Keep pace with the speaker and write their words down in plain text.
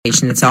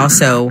It's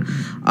also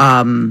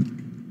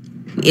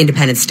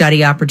independent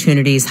study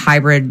opportunities,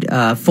 hybrid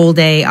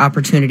full-day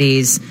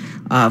opportunities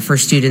for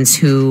students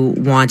who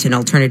want an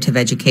alternative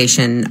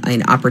education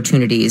and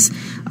opportunities.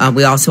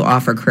 We also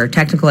offer career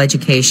technical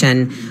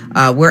education.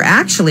 We're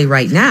actually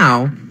right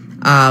now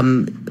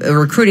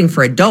recruiting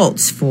for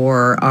adults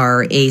for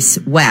our ACE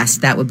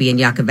West. That would be in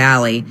Yucca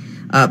Valley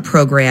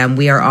program.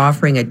 We are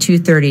offering a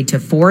 2:30 to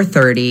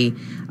 4:30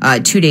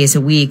 2 days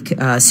a week,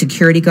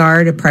 security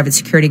guard, a private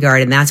security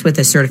guard, and that's with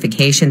a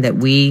certification that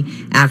we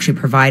actually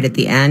provide at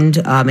the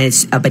end. And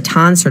it's a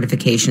baton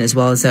certification as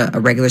well as a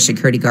regular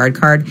security guard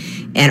card,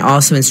 and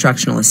also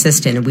instructional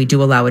assistant. And we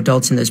do allow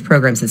adults in those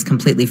programs. It's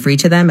completely free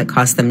to them. It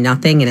costs them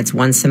nothing, and it's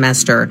one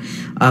semester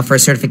for a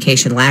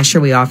certification. Last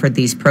year we offered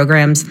these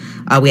programs.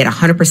 We had a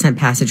 100%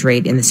 passage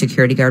rate in the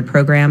security guard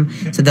program,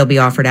 so they'll be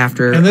offered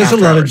after. And there's after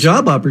a lot hours. of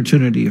job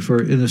opportunity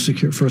for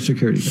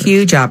security guards.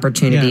 Huge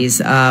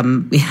opportunities.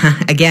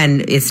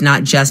 Again, it's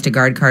not just a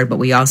guard card, but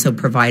we also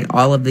provide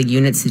all of the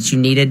units that you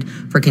needed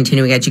for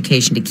continuing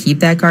education to keep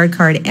that guard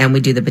card, and we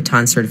do the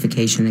baton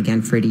certification,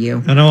 again, free to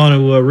you. And I want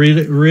to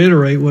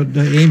reiterate what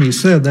Amy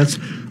said. That's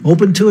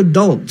open to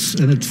adults,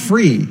 and it's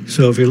free.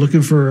 So if you're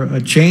looking for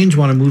a change,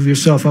 want to move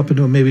yourself up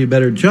into maybe a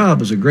better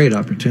job, is a great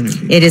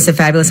opportunity. It is a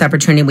fabulous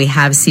opportunity. We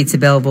have seats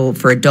available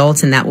for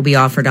adults, and that will be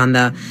offered on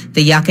the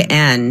Yucca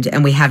end,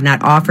 and we have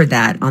not offered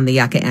that on the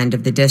Yucca end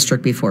of the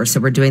district before. So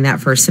we're doing that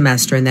first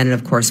semester, and then,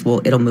 of course,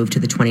 it'll move to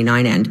the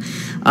 29 end.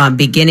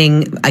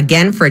 Beginning,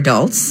 again, for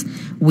adults,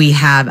 we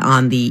have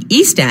on the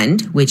east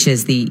end, which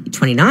is the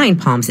 29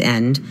 Palms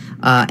end,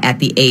 at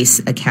the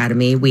ACE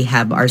Academy, we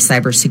have our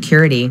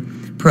cybersecurity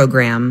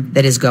program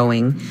that is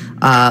going.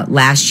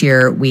 Last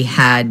year, we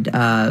had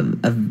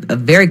a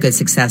very good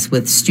success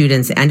with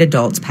students and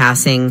adults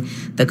passing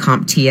the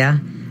CompTIA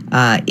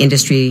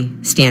industry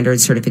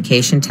standard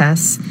certification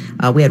tests.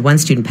 We had one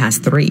student pass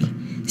 3.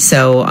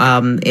 So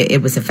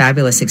it was a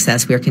fabulous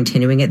success. We are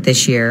continuing it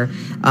this year.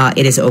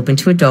 It is open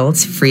to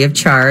adults, free of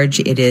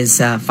charge. It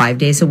is 5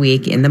 days a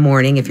week in the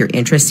morning. If you're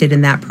interested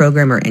in that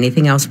program or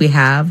anything else we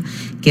have,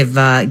 give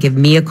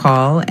me a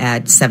call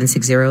at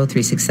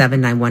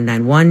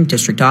 760-367-9191,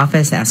 district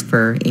office. Ask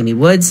for Amy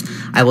Woods.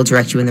 I will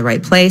direct you in the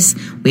right place.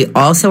 We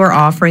also are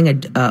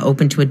offering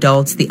open to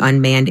adults the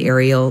unmanned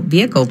aerial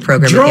vehicle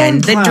program again.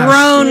 The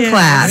drone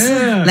class.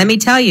 Yeah. Let me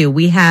tell you,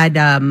 we had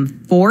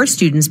 4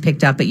 students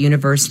picked up at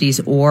universities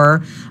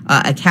or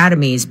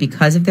academies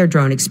because of their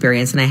drone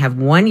experience, and I have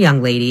one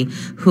young lady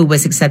who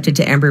was accepted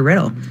to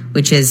Embry-Riddle,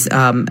 which is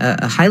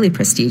a highly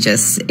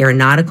prestigious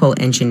aeronautical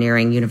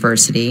engineering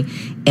university,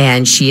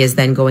 and she is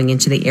then going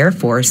into the Air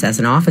Force as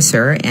an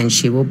officer, and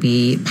she will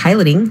be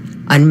piloting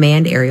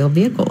unmanned aerial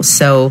vehicles.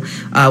 So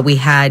we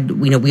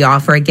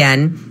offer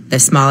again the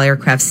small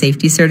aircraft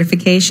safety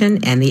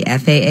certification and the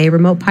FAA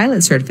remote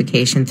pilot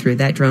certification through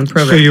that drone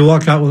program. So you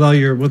walk out with all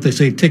your, what they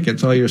say,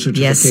 tickets, all your certifications.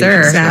 Yes, sir.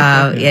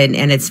 Exactly.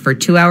 And it's for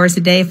 2 hours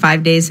a day,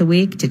 5 days a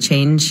week to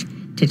change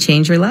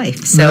your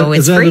life. So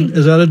it's free.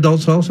 Is that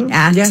adults also?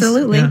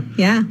 Absolutely. Yes.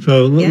 Yeah.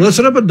 So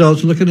listen up,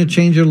 adults looking to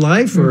change your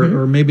life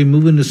or maybe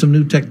move into some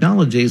new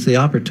technologies. The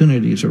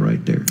opportunities are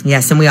right there.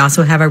 Yes, and we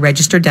also have a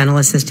registered dental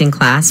assisting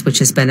class, which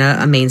has been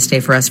a mainstay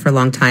for us for a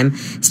long time,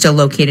 still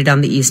located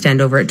on the East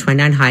End over at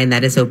 29 High, and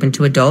that is open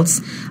to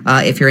adults.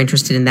 If you're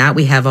interested in that,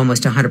 we have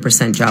almost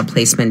 100% job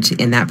placement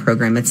in that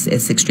program.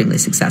 It's extremely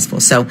successful.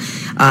 So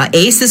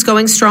ACE is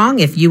going strong.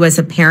 If you as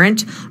a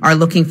parent are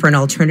looking for an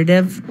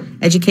alternative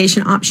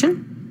education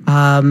option,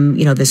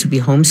 this would be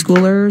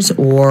homeschoolers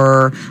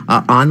or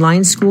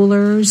online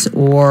schoolers,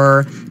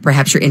 or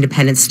perhaps your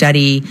independent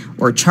study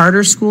or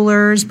charter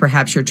schoolers.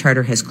 Perhaps your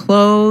charter has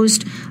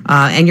closed,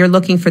 and you're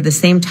looking for the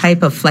same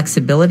type of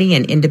flexibility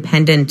and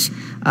independent,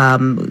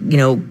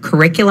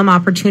 curriculum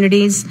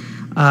opportunities.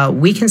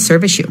 We can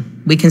service you.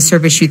 We can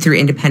service you through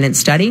independent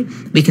study.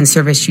 We can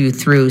service you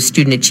through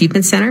Student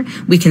Achievement Center.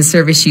 We can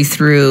service you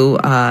through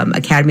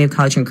Academy of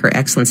College and Career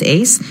Excellence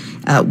ACE.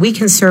 We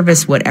can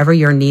service whatever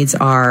your needs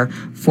are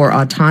for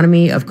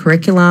autonomy of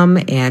curriculum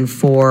and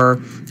for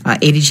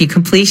ADG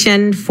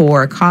completion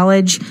for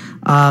college.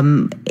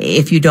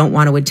 If you don't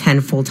want to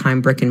attend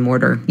full-time brick and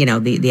mortar,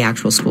 the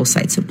actual school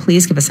site. So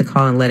please give us a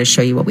call and let us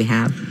show you what we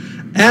have.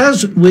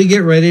 As we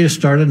get ready to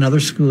start another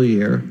school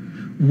year,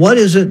 what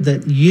is it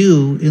that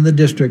you in the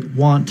district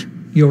want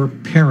your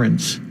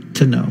parents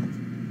to know?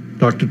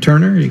 Dr.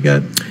 Turner, you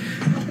got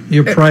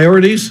your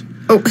priorities?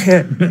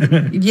 Okay.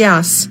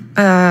 Yes.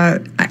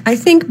 I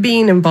think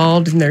being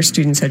involved in their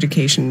students'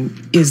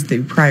 education is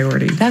the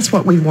priority. That's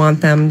what we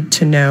want them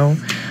to know.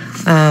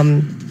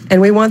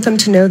 And we want them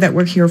to know that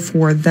we're here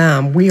for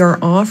them. We are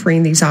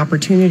offering these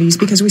opportunities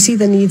because we see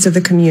the needs of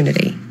the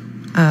community,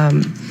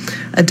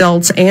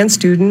 adults and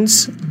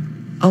students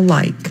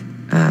alike.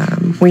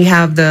 We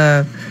have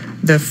the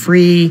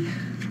free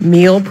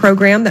meal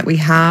program that we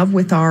have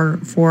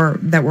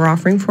that we're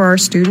offering for our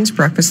students,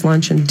 breakfast,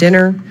 lunch, and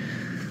dinner.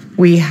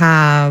 We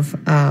have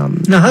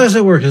now. How does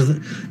that work?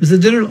 Is the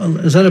dinner,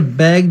 is that a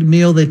bagged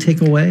meal they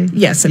take away?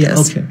 Yes, it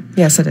is. Okay.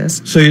 Yes, it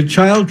is. So your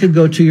child could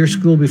go to your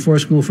school before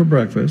school for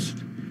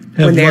breakfast,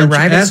 when they lunch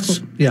arrive at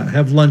school. Yeah,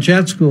 have lunch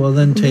at school and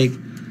then take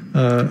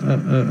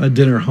a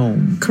dinner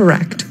home.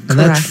 Correct. And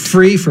that's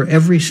free for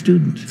every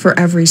student. For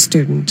every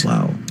student.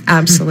 Wow.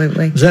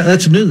 Absolutely.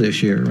 That's new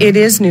this year, right? It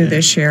is new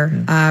this year.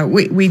 Yeah.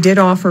 We did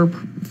offer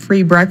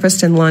free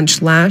breakfast and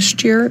lunch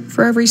last year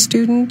for every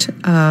student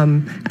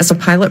as a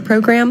pilot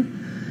program.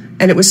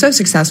 And it was so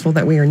successful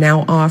that we are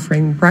now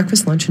offering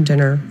breakfast, lunch, and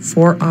dinner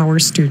for our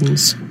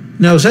students.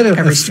 Now, is that a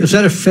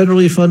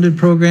federally funded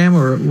program,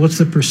 or what's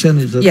the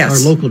percentage that our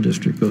local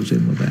district goes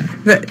in with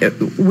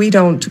that? We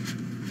don't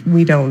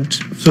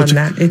fund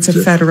that. It's a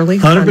federally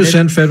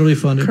 100% federally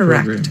funded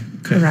program.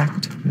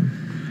 Correct.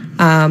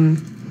 Okay.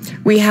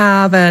 We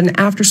have an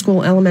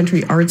after-school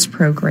elementary arts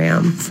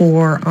program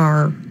for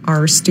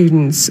our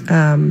students.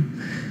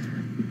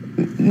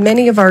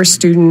 Many of our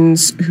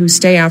students who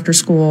stay after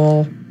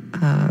school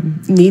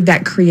need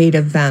that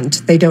creative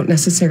vent. They don't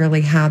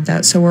necessarily have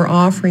that. So we're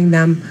offering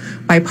them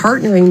by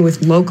partnering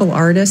with local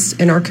artists,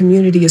 and our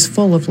community is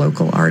full of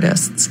local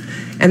artists.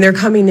 And they're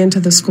coming into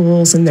the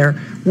schools and they're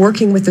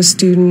working with the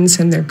students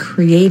and they're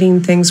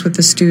creating things with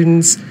the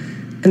students.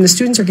 And the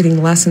students are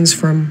getting lessons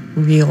from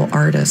real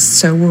artists.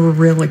 So we're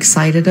real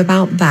excited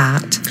about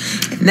that.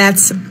 And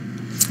that's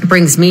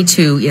brings me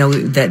to,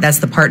 that's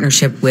the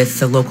partnership with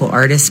the local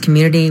artist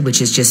community, which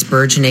is just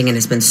burgeoning and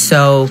has been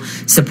so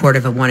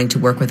supportive of wanting to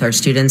work with our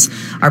students.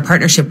 Our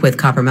partnership with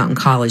Copper Mountain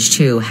College,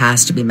 too,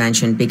 has to be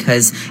mentioned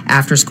because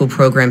after-school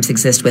programs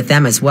exist with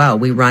them as well.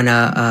 We run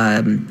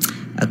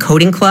a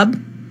coding club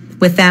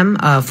with them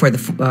for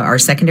our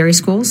secondary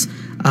schools.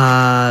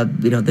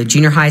 The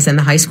junior highs and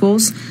the high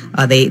schools.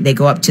 They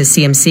go up to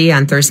CMC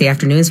on Thursday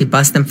afternoons. We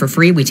bus them for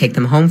free. We take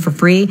them home for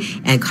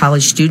free. And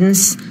college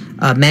students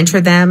mentor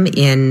them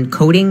in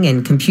coding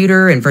and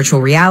computer and virtual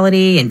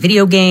reality and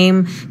video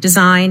game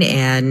design,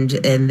 and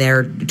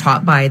they're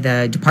taught by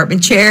the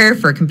department chair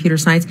for computer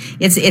science.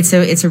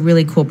 It's a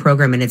really cool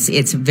program, and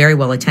it's very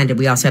well attended.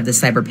 We also have the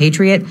Cyber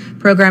Patriot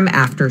program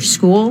after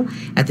school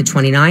at the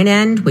 29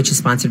 end, which is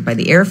sponsored by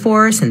the Air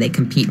Force, and they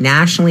compete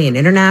nationally and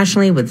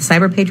internationally with the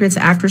Cyber Patriots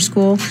after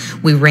school.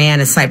 We ran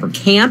a cyber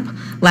camp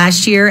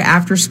last year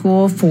after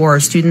school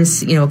for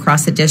students,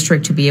 across the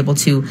district to be able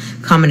to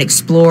come and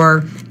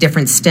explore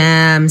different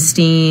STEM,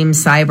 STEAM,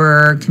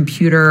 cyber,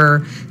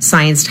 computer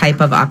science type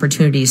of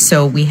opportunities.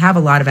 So we have a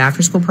lot of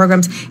after school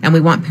programs, and we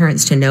want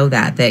parents to know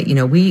that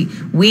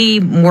we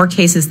more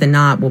cases than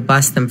not will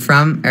bus them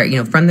from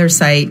their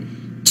site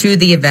to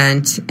the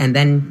event and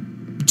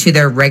then to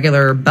their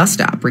regular bus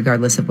stop,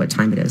 regardless of what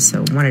time it is.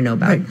 So I want to know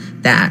about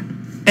that.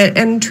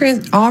 And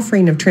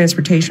offering of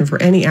transportation for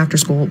any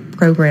after-school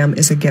program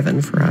is a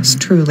given for us,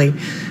 truly.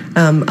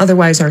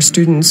 Otherwise, our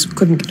students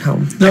couldn't get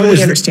home. No,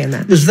 we understand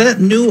that. Is that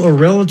new or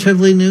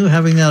relatively new,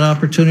 having that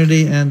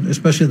opportunity, and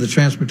especially the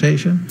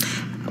transportation?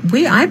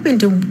 I've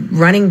been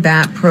running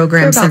that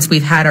program since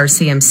we've had our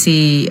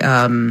CMC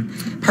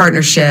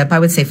partnership. I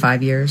would say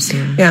 5 years.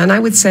 Yeah, and I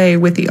would say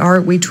with the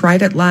art, we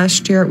tried it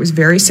last year. It was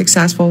very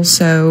successful.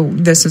 So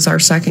this is our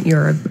second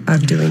year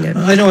of doing it.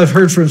 I know I've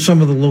heard from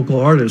some of the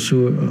local artists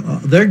who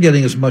they're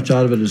getting as much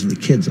out of it as the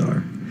kids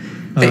are.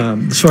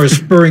 As far as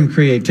spurring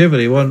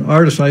creativity, one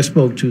artist I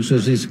spoke to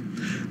says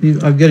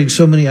I'm getting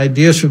so many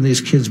ideas from these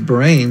kids'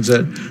 brains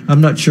that I'm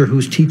not sure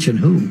who's teaching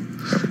who.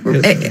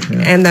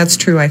 And that's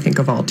true, I think,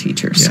 of all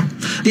teachers. Yeah.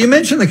 You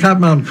mentioned the Copper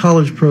Mountain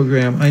College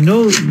program. I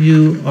know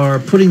you are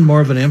putting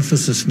more of an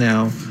emphasis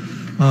now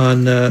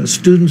on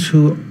students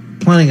who are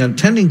planning on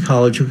attending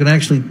college who can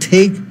actually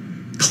take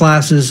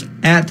classes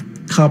at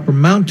Copper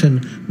Mountain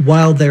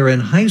while they're in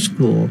high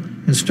school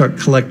and start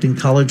collecting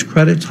college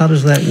credits. How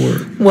does that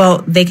work?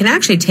 Well, they can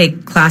actually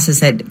take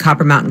classes at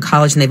Copper Mountain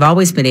College, and they've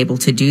always been able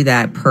to do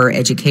that per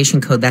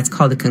education code. That's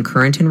called a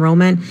concurrent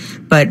enrollment.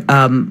 But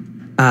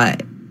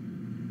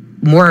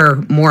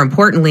more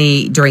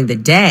importantly, during the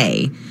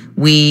day,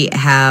 we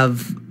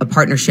have a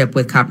partnership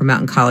with Copper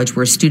Mountain College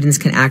where students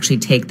can actually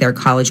take their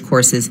college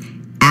courses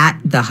at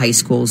the high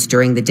schools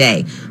during the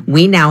day.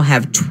 We now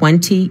have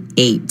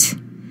 28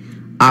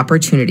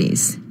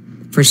 opportunities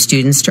for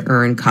students to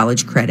earn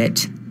college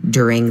credit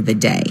during the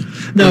day.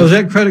 Now, is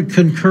that credit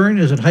concurrent?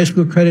 Is it high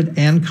school credit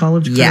and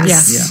college credit?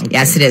 Yes. Yeah, okay.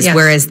 Yes, it is. Yes.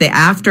 Whereas the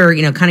after,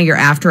 kind of your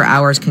after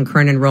hours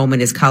concurrent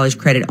enrollment is college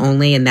credit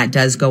only, and that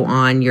does go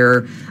on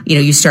your,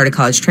 you start a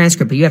college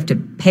transcript, but you have to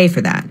pay for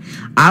that.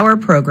 Our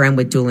program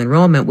with dual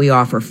enrollment, we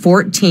offer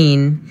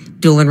 14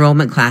 dual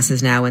enrollment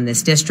classes now in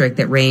this district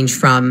that range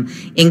from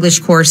English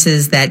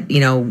courses that,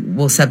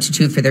 will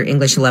substitute for their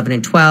English 11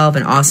 and 12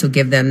 and also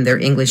give them their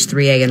English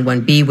 3A and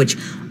 1B, which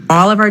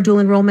all of our dual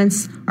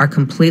enrollments are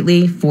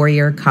completely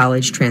four-year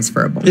college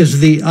transferable. Is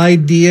the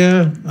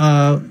idea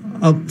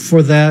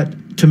for that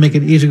to make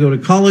it easy to go to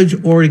college,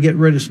 or to get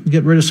rid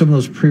of some of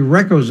those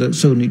prerequisites,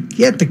 so when you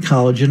get to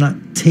college, you're not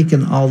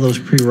taking all those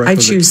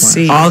prerequisites? I choose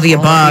C. All the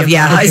above.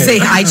 Yeah, okay.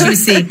 I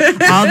choose C.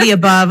 All the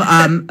above.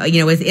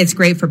 It's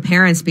great for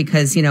parents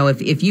because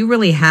if you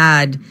really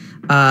had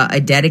a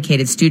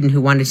dedicated student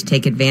who wanted to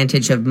take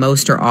advantage of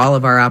most or all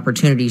of our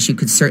opportunities, you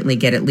could certainly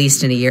get at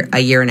least in a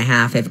year and a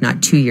half, if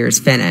not 2 years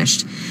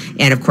finished.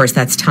 And of course,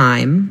 that's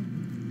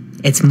time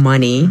It's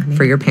money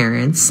for your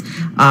parents.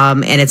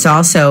 And it's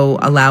also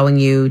allowing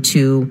you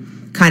to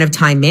kind of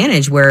time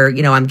manage where,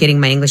 I'm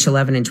getting my English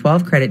 11 and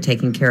 12 credit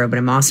taken care of, but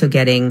I'm also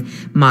getting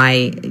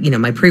my,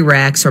 my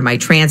prereqs or my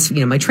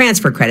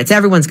transfer credits.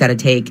 Everyone's got to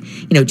take,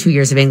 2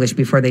 years of English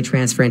before they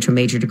transfer into a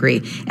major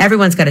degree.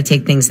 Everyone's got to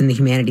take things in the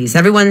humanities.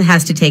 Everyone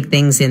has to take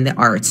things in the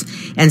arts.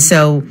 And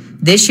so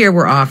this year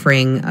we're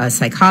offering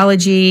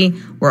psychology,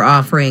 we're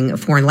offering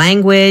foreign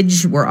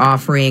language, we're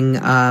offering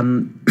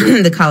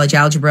the college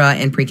algebra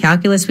and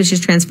pre-calculus, which is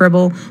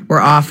transferable.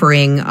 We're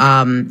offering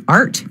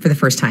art for the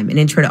first time, an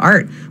intro to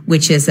art,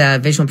 which is a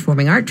visual and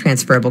performing art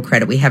transferable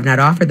credit. We have not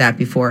offered that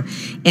before.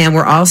 And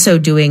we're also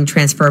doing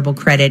transferable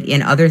credit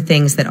in other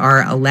things that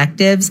are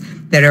electives,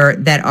 that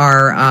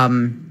are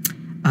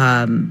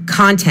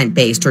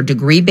content-based or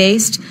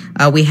degree-based.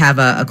 We have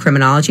a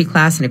criminology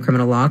class and a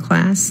criminal law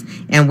class,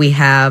 and we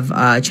have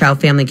child,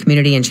 family,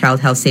 community, and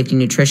child health, safety,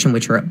 nutrition,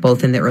 which are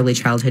both in the early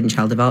childhood and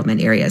child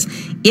development areas.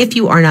 If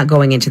you are not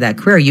going into that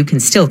career, you can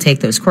still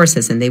take those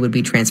courses, and they would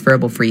be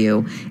transferable for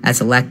you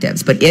as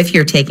electives. But if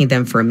you're taking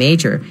them for a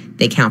major,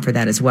 they count for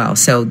that as well.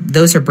 So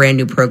those are brand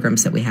new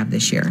programs that we have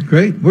this year.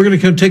 Great. We're going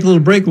to take a little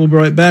break. We'll be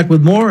right back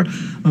with more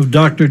of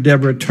Dr.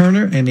 Deborah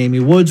Turner and Amy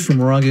Woods from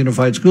Morongo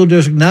Unified School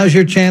District. Now's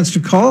your chance to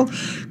call.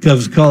 Give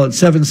us a call at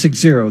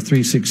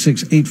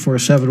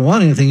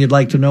 760-366-8471. Anything you'd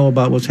like to know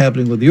about what's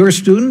happening with your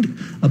student,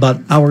 about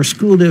our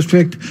school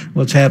district,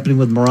 what's happening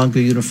with Morongo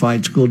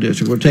Unified School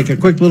District. We'll take a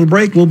quick little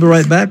break. We'll be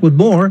right back with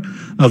more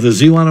of the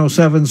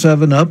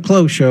Z1077 Up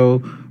Close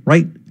show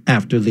right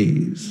after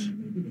these.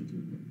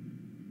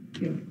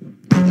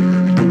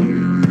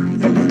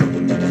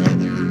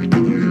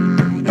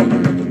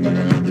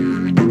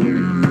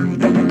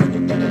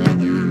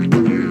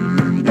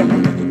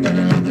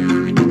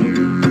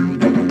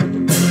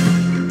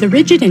 The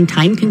rigid and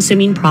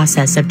time-consuming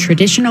process of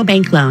traditional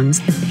bank loans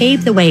have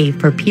paved the way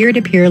for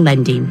peer-to-peer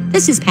lending.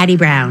 This is Patty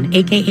Brown,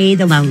 aka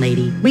the Loan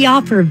Lady. We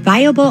offer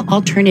viable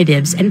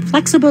alternatives and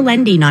flexible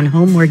lending on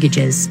home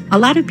mortgages. A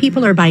lot of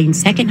people are buying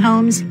second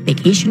homes,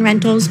 vacation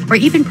rentals, or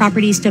even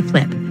properties to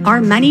flip.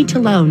 Our money to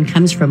loan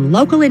comes from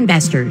local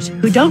investors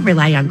who don't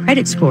rely on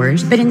credit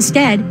scores, but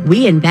instead,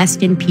 we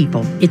invest in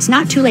people. It's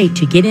not too late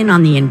to get in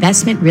on the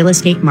investment real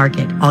estate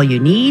market. All you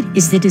need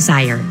is the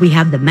desire. We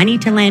have the money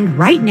to lend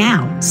right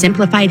now.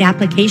 Simplified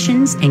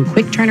applications and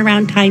quick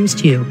turnaround times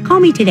too. Call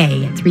me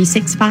today at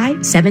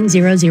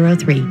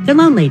 365-7003. The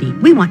Loan Lady.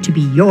 We want to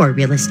be your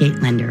real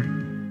estate lender.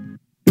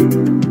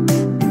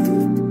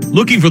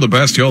 Looking for the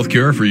best health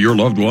care for your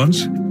loved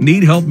ones?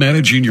 Need help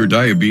managing your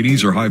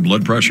diabetes or high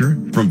blood pressure?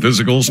 From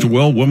physicals to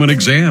well-woman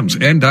exams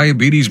and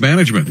diabetes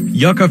management,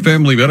 Yucca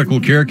Family Medical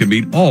Care can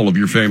meet all of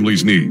your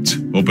family's needs.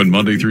 Open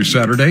Monday through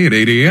Saturday at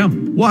 8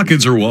 a.m.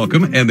 Walk-ins are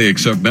welcome, and they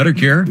accept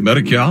Medicare,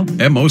 Medi-Cal,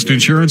 and most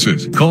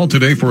insurances. Call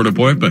today for an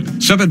appointment.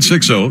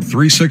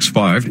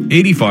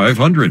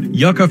 760-365-8500.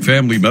 Yucca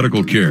Family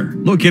Medical Care,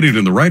 located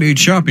in the Rite Aid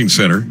Shopping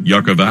Center,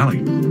 Yucca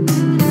Valley.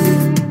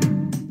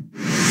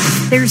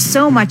 There's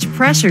so much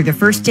pressure the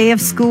first day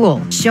of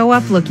school. Show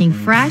up looking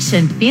fresh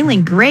and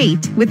feeling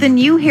great with a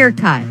new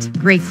haircut.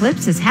 Great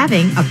Clips is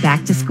having a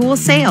back-to-school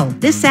sale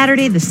this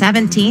Saturday the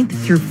 17th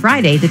through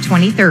Friday the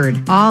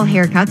 23rd. All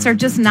haircuts are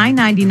just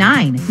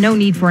 $9.99. No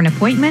need for an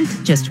appointment,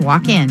 just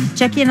walk in.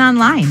 Check in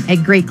online at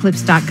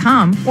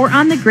greatclips.com or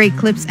on the Great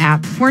Clips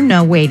app for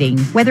no waiting.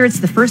 Whether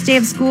it's the first day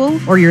of school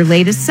or your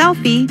latest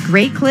selfie,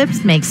 Great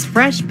Clips makes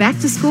fresh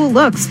back-to-school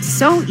looks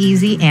so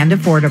easy and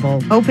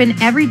affordable. Open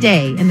every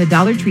day in the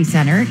Dollar Tree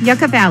Center,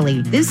 Yucca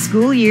Valley. This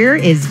school year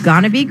is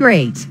gonna be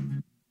great.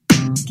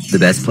 The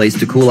best place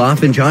to cool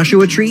off in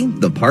Joshua Tree?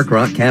 The Park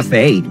Rock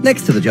Cafe,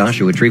 next to the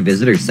Joshua Tree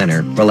Visitor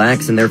Center.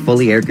 Relax in their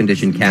fully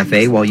air-conditioned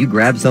cafe while you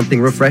grab something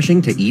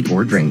refreshing to eat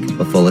or drink.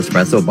 A full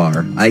espresso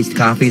bar, iced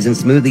coffees and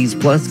smoothies,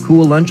 plus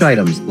cool lunch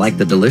items like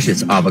the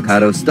delicious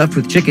avocado stuffed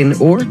with chicken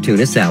or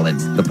tuna salad.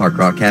 The Park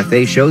Rock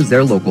Cafe shows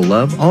their local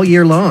love all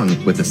year long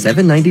with a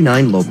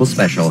 $7.99 local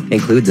special.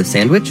 Includes a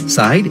sandwich,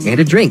 side,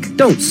 and a drink.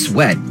 Don't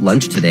sweat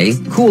lunch today.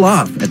 Cool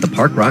off at the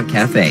Park Rock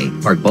Cafe.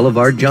 Park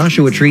Boulevard,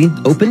 Joshua Tree,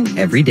 open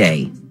every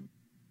day.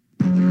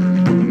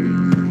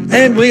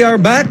 And we are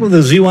back with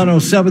the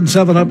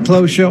Z1077 Up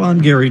Close show. I'm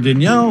Gary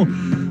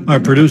Daigneault. Our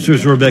producer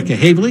is Rebecca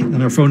Havely,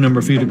 and our phone number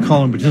for you to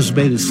call and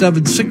participate is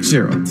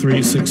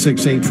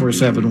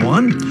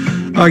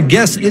 760-366-8471. Our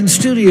guests in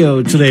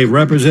studio today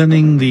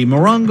representing the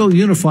Morongo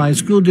Unified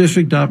School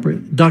District, Dr.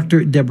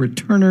 Deborah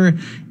Turner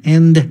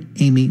and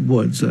Amy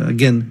Woods.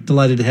 Again,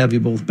 delighted to have you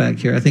both back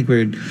here. I think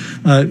we'd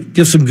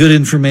give some good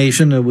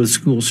information with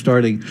school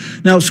starting.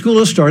 Now, school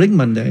is starting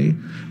Monday,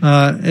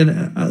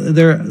 and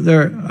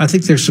I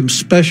think there's some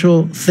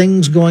special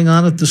things going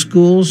on at the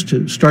schools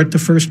to start the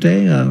first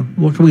day.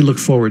 What can we look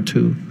forward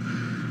to?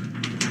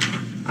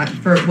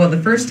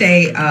 The first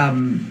day,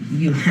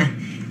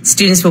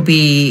 students will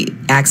be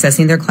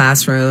accessing their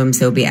classrooms.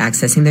 They'll be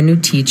accessing their new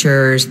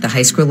teachers. The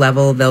high school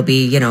level, they'll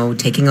be,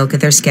 taking a look at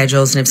their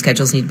schedules and if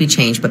schedules need to be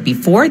changed. But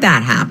before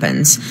that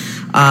happens,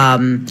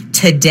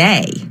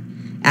 today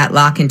at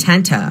La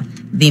Contenta,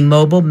 the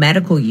mobile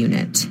medical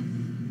unit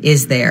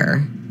is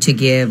there to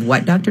give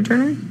what, Dr.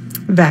 Turner?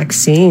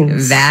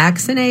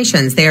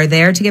 Vaccinations. They are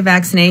there to give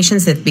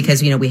vaccinations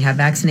because, we have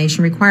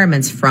vaccination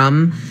requirements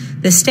from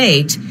the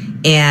state.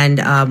 And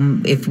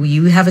if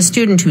you have a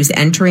student who's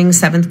entering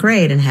 7th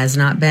grade and has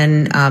not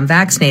been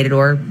vaccinated,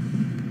 or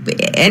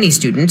any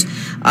student,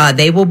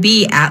 they will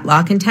be at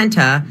La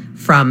Contenta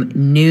from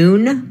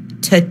noon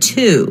to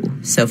 2.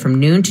 So from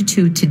noon to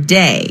 2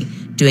 today,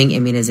 doing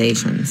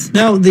immunizations.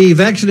 Now, the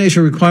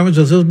vaccination requirements,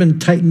 have those been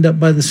tightened up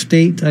by the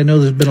state? I know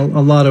there's been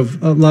a lot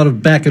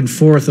of back and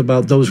forth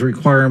about those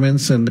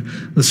requirements, and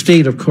the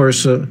state, of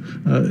course,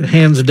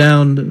 hands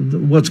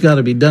down what's got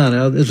to be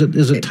done. Is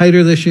it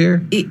tighter this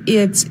year?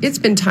 It's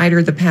been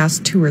tighter the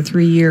past 2 or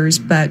 3 years,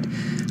 but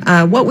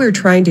what we're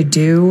trying to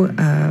do,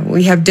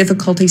 we have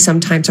difficulty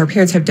sometimes. Our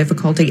parents have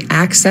difficulty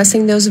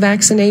accessing those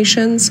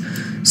vaccinations,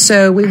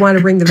 so we want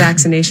to bring the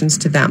vaccinations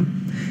to them.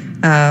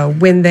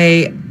 When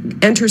they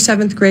enter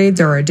 7th grade,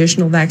 there are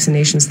additional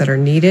vaccinations that are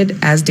needed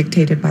as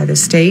dictated by the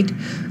state.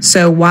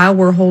 So while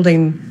we're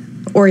holding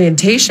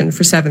orientation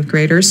for 7th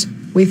graders,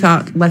 we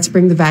thought, let's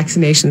bring the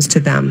vaccinations to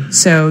them.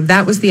 So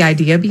that was the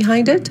idea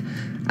behind it,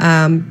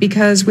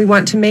 because we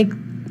want to make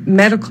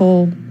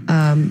medical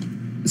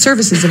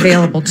services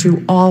available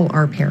to all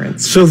our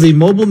parents. So the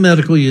mobile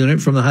medical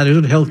unit from the High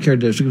Desert Healthcare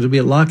District will be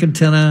at La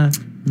Contenta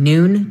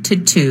noon to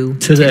 2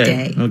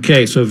 today.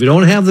 Okay, so if you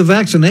don't have the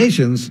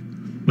vaccinations,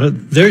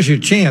 but there's your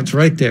chance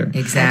right there.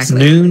 Exactly.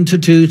 Noon to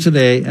 2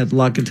 today at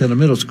La Contenta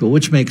Middle School,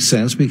 which makes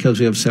sense because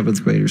we have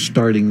 7th graders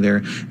starting there.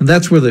 And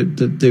that's where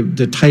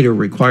the tighter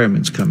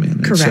requirements come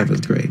in. Correct. At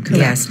 7th grade.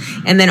 Correct. Yes.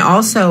 And then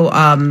also,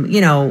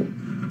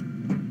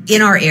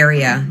 in our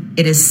area,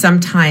 it is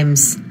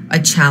sometimes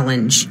a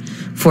challenge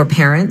for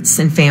parents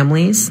and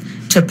families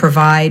to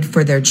provide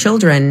for their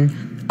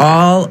children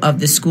all of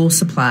the school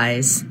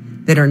supplies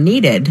that are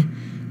needed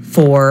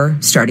for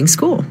starting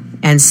school.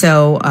 And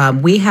so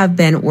we have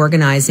been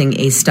organizing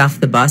a Stuff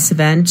the Bus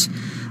event.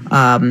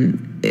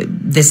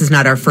 This is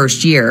not our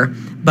first year,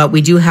 but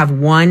we do have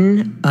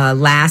one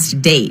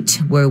last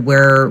date where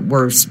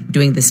we're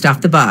doing the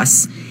Stuff the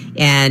Bus.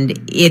 And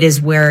it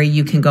is where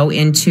you can go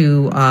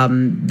into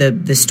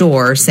the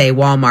store, say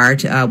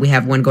Walmart. We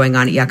have one going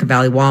on at Yucca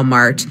Valley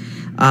Walmart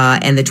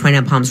and the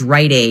 29 Palms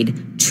Rite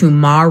Aid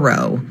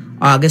tomorrow,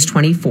 August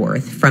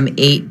 24th, from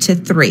 8 to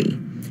 3.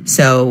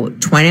 So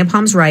 29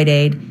 Palms Rite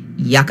Aid,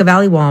 Yucca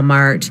Valley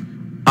Walmart,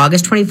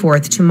 August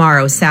 24th,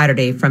 tomorrow,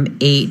 Saturday, from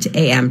 8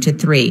 a.m. to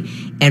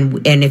 3. And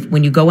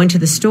when you go into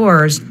the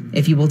stores,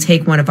 if you will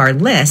take one of our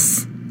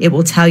lists, it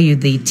will tell you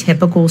the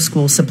typical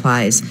school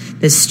supplies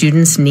that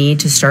students need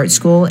to start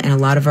school, and a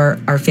lot of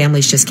our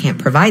families just can't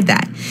provide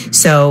that.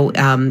 So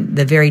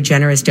the very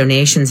generous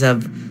donations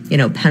of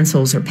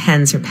pencils or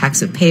pens or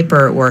packs of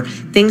paper or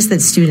things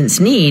that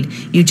students need,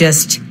 you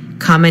just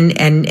come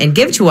and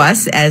give to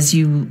us as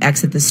you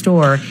exit the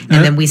store,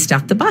 and then we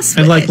stuff the bus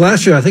with it.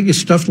 Last year, I think you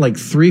stuffed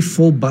 3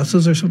 full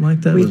buses or something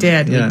like that. We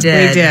did. Yeah. We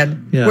did.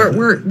 Yeah.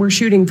 We're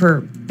shooting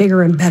for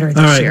bigger and better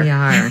this year. We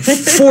are.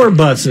 4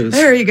 buses.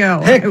 There you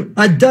go. Heck,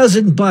 a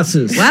dozen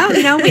buses.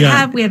 Well, we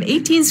have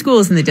 18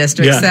 schools in the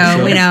district,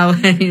 so we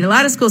need a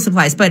lot of school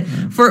supplies. But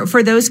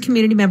for those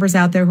community members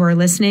out there who are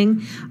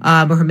listening,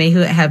 or who may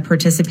have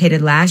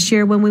participated last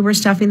year when we were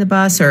stuffing the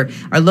bus, or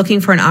are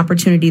looking for an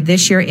opportunity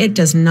this year, it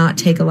does not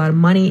take a lot of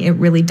money. It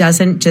really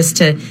doesn't, just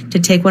to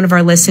take one of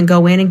our lists and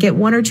go in and get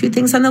 1 or 2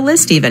 things on the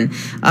list even.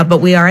 But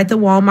we are at the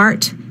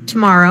Walmart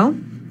tomorrow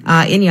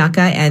in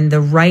Yucca, and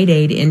the Rite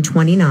Aid in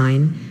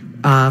 29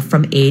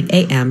 from 8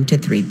 a.m. to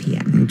 3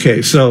 p.m.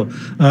 Okay, so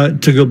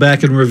to go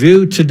back and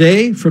review,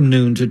 today from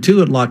noon to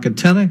 2 at La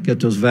Contenta, get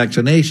those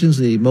vaccinations.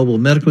 The mobile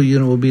medical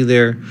unit will be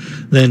there.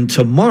 Then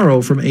tomorrow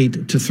from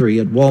 8 to 3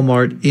 at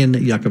Walmart in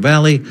Yucca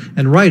Valley,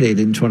 and Rite Aid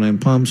in 29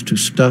 Palms to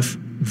stuff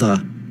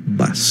the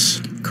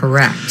bus.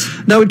 Correct.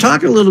 Now we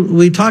talked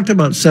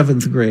about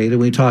 7th grade, and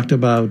we talked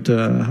about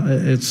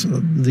it's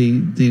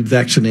the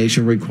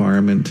vaccination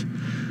requirement.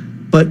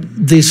 But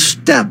the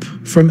step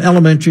from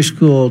elementary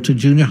school to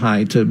junior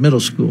high to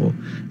middle school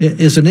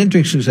is an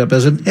interesting step.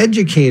 As an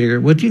educator,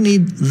 what do you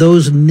need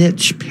those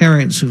niche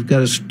parents who've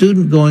got a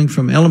student going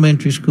from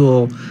elementary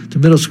school to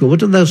middle school? What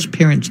do those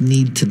parents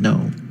need to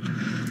know?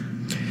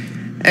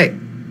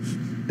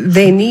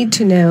 They need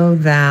to know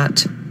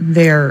that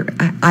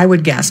I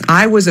would guess,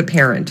 I was a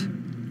parent.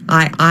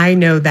 I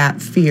know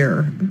that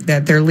fear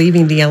that they're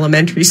leaving the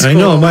elementary school. I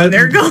know my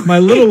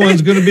little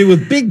one's going to be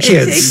with big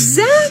kids.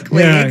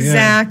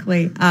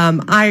 Exactly.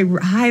 I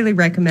highly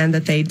recommend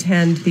that they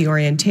attend the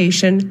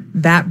orientation.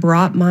 That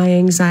brought my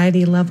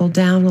anxiety level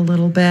down a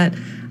little bit.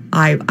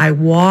 I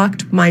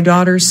walked my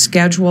daughter's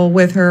schedule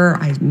with her.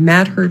 I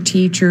met her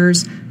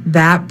teachers.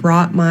 That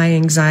brought my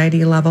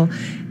anxiety level.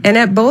 And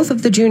at both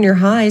of the junior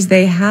highs,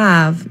 they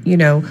have,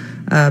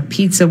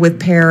 pizza with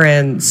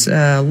parents,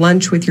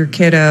 lunch with your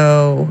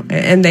kiddo,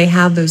 and they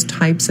have those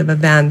types of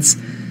events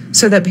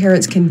so that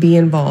parents can be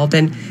involved.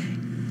 And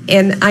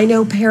I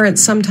know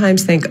parents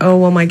sometimes think, oh,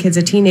 well, my kid's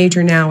a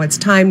teenager now. It's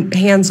time,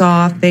 hands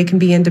off. They can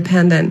be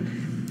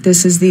independent.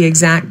 This is the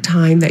exact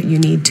time that you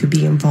need to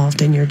be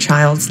involved in your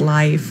child's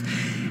life.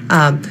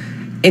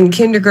 In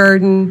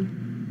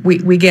kindergarten,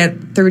 We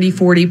get 30,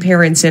 40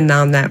 parents in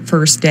on that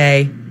first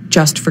day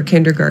just for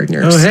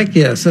kindergartners. Oh, heck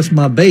yes. That's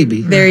my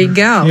baby. There you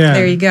go. Yeah,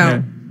 There you go.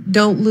 yeah.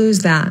 Don't lose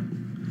that.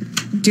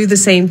 Do the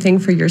same thing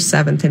for your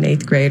 7th and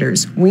 8th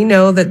graders. We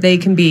know that they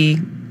can be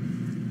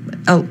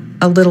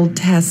a little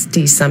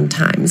testy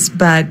sometimes,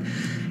 but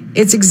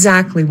it's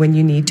exactly when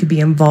you need to be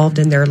involved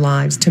in their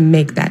lives to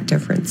make that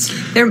difference.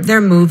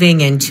 They're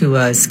moving into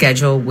a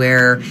schedule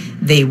where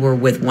they were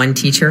with one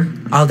teacher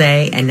all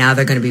day, and now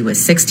they're going to be with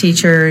 6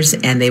 teachers,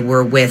 and they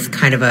were with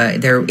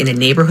they're in a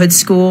neighborhood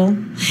school,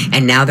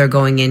 and now they're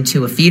going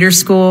into a feeder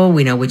school,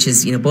 which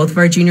is, both of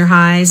our junior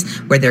highs,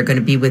 where they're going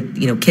to be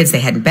with, kids they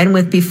hadn't been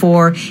with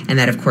before, and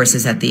that, of course,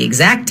 is at the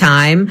exact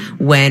time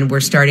when we're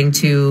starting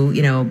to,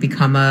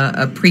 become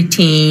a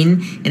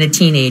preteen and a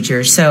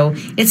teenager. So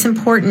it's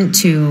important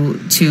to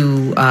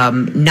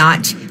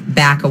not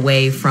back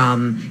away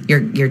from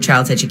your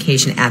child's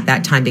education at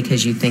that time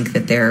because you think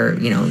that they're,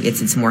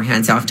 it's more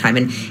hands-off time.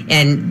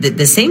 And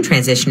the same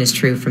transition is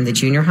true from the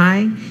junior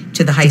high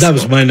to the high school. That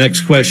was my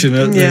next question.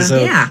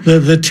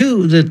 The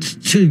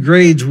two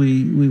grades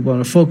we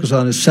want to focus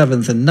on is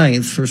 7th and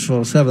 9th. First of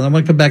all, 7th. I'm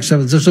going to come back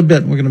 7th just a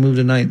bit, and we're going to move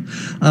to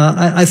 9th.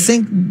 I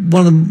think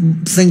one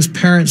of the things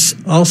parents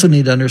also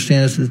need to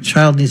understand is that the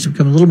child needs to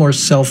become a little more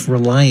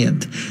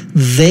self-reliant.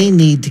 They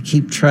need to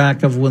keep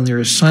track of when their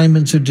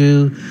assignments are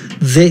due.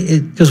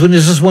 Because when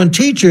there's just one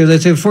teacher, they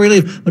say, before you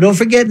leave, well, don't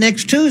forget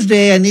next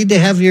Tuesday, I need to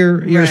have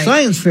your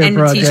science fair and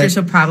project. And teachers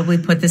will probably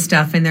put the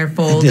stuff in their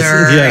folder.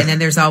 And then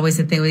there's always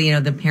the thing with,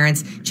 the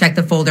parents check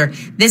the folder.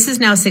 This is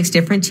now 6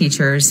 different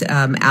teachers,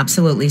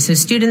 absolutely. So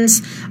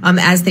students,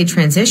 as they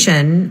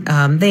transition,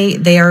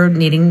 they are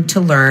needing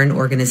to learn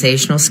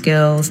organizational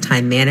skills,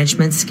 time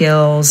management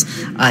skills,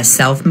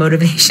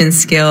 self-motivation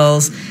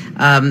skills.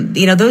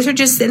 Those are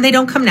just, and they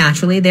don't come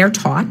naturally. They're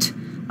taught.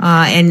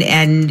 And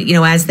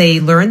as they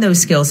learn those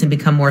skills and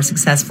become more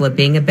successful at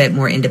being a bit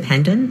more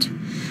independent,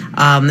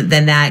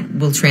 then that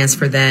will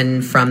transfer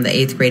then from the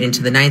 8th grade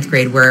into the 9th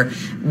grade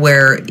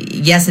where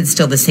yes, it's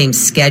still the same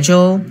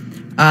schedule,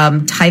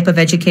 type of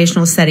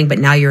educational setting, but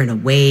now you're in a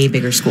way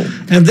bigger school.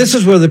 And this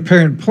is where the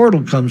parent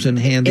portal comes in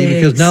handy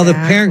because now the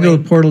parent goes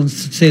to the portal and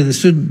say the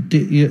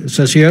student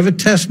says, you have a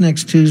test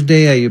next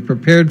Tuesday. Are you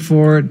prepared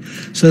for it?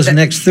 Says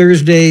next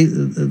Thursday,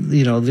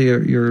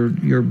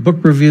 your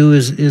book review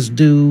is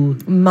due.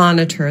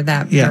 Monitor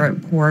that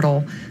parent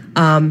portal.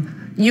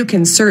 You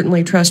can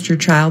certainly trust your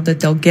child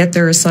that they'll get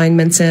their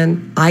assignments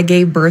in. I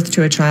gave birth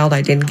to a child.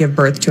 I didn't give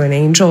birth to an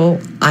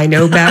angel. I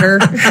know better.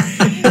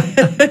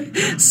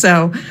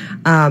 So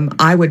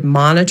I would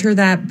monitor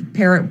that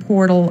parent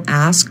portal,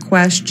 ask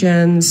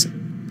questions,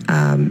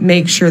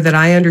 make sure that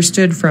I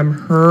understood from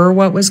her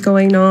what was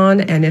going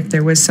on, and if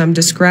there was some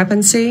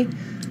discrepancy,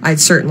 I'd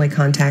certainly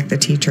contact the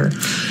teacher.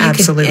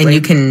 Absolutely.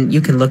 And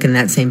you can look in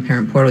that same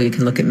parent portal. You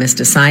can look at missed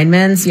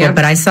assignments. Yep. Well,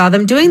 but I saw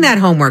them doing that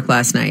homework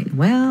last night.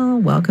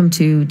 Well, welcome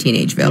to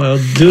Teenageville. Well,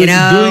 doing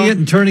it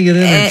and turning it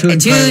in are two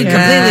completely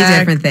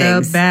different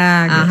things. The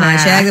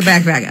bag. Check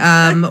the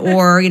backpack.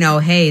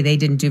 Or, hey, they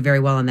didn't do very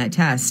well on that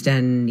test,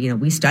 and,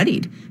 we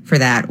studied for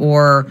that.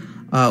 Or,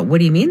 what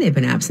do you mean they've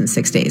been absent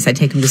 6 days? I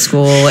take them to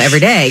school every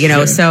day,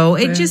 So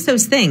it's just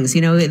those things,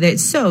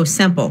 it's so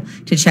simple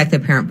to check the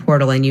parent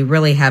portal, and you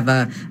really have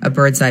a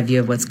bird's eye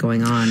view of what's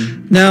going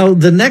on. Now,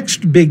 the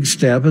next big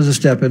step is a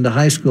step into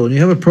high school, and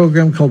you have a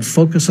program called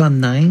Focus on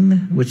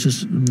 9, which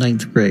is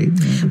 9th grade.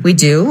 We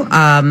do.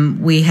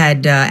 We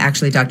had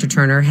actually Dr.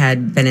 Turner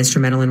had been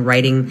instrumental in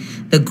writing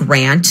the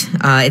grant.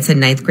 It's a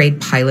 9th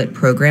grade pilot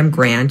program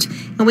grant,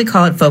 and we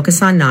call it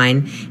Focus on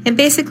 9. And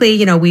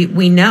basically,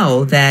 we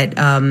know that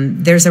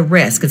there's a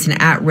risk. It's an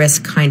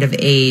at-risk kind of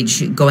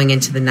age going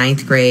into the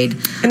 9th grade.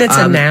 And it's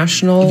a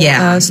national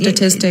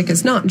statistic.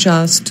 It's not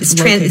just...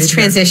 It's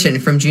transition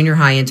from junior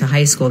high into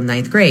high school in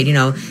 9th grade.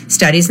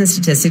 Studies and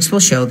statistics will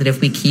show that if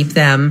we keep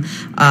them,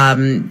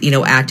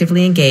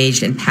 actively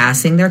engaged and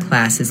passing their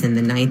classes in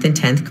the 9th and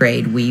 10th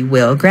grade, we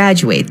will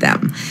graduate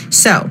them.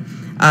 So...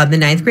 the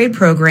 9th grade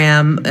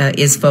program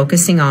is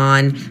focusing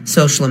on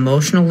social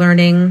emotional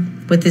learning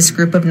with this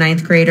group of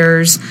 9th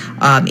graders,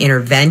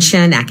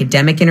 intervention,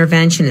 academic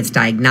intervention, it's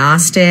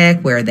diagnostic,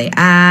 where are they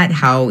at,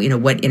 how,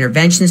 what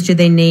interventions do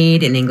they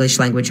need in English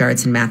language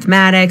arts and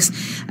mathematics,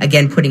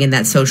 again, putting in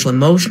that social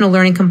emotional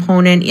learning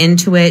component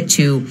into it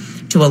to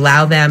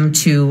allow them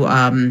to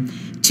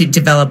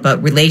develop a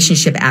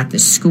relationship at the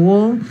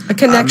school. A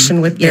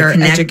connection with their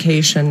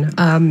education.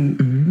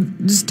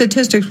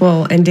 Statistics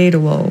and data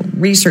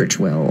research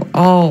will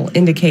all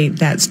indicate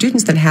that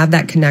students that have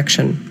that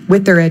connection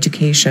with their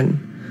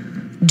education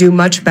do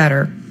much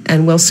better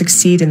and will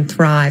succeed and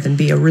thrive and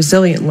be a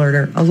resilient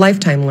learner, a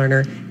lifetime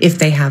learner, if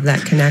they have that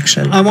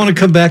connection. I want to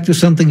come back to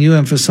something you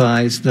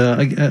emphasized.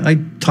 I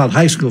taught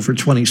high school for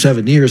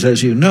 27 years,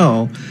 as you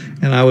know,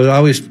 and I would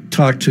always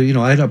talk to,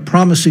 I had a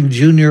promising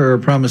junior or a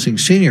promising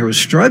senior who was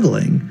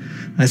struggling.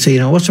 I'd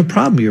say, what's the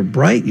problem? You're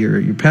bright.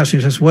 You're passing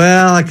your test.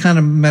 Well, I kind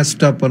of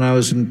messed up when I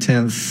was in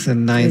 10th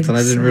and 9th, and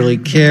I didn't really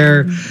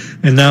care,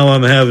 and now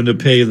I'm having to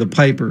pay the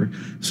piper.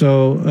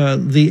 So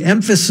the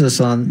emphasis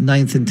on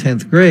 9th and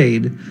 10th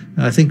grade,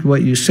 I think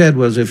what you said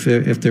was if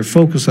they're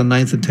focused on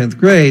 9th and 10th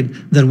grade,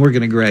 then we're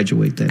going to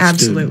graduate that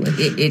Absolutely.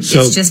 student. It's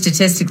just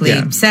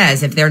statistically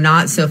says if they're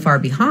not so far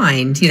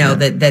behind,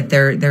 that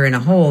they're in a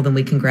hole, then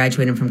we can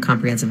graduate them from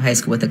comprehensive high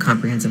school with a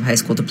comprehensive high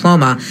school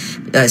diploma.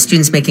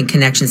 Students making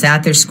connections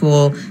at their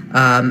school,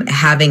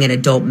 having an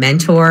adult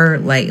mentor,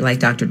 like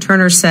Dr.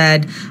 Turner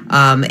said,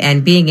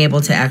 and being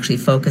able to actually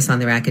focus on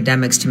their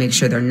academics to make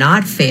sure they're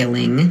not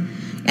failing,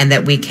 and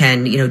that we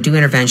can, do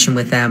intervention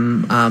with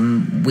them.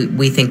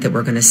 We think that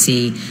we're going to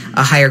see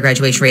a higher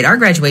graduation rate. Our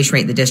graduation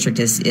rate in the district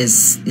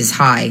is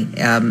high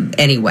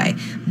anyway.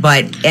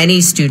 But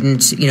any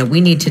student, we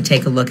need to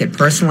take a look at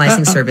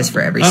personalizing service for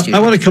every student. I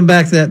want to come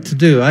back to that to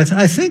do. I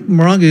think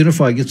Morongo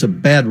Unified gets a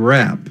bad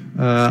rap.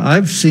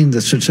 I've seen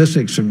the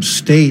statistics from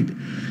state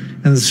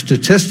and the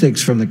statistics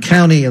from the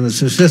county and the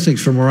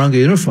statistics from Morongo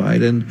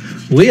Unified, and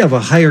we have a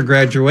higher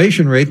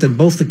graduation rate than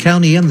both the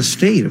county and the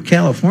state of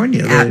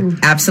California.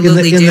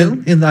 Absolutely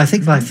I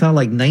think I saw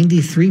like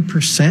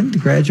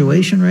 93%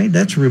 graduation rate.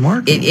 That's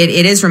remarkable.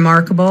 It is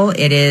remarkable.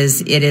 It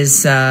is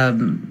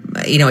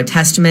a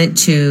testament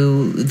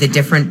to the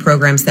different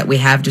programs that we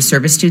have to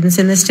service students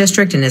in this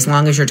district. And as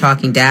long as you're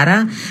talking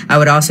data, I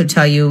would also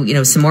tell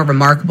you, some more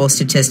remarkable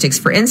statistics.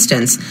 For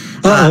instance,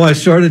 I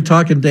started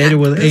talking data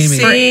with Amy.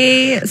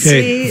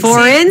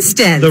 For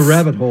instance, the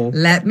rabbit hole.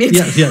 Let me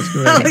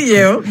tell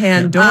you,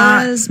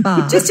 Pandora's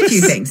box. Just a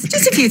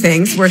few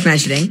things worth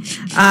mentioning.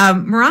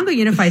 Morongo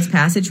Unified's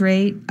passage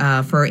rate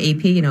for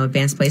AP,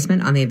 advanced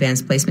placement on the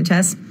advanced placement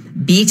test,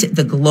 beat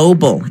the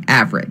global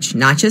average,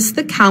 not just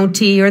the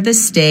county or the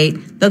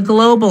state, the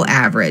global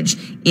average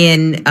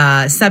in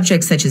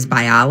subjects such as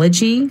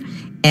biology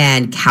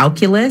and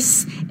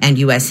calculus and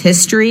U.S.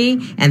 history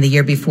and the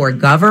year before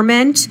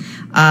government.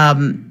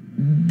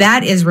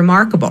 That is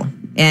remarkable,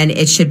 and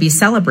it should be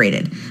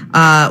celebrated.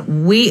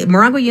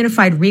 Morongo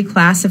Unified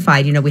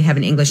reclassified, we have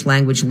an English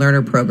language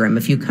learner program.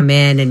 If you come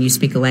in and you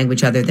speak a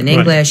language other than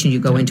English, and you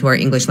go into our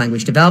English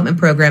language development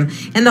program,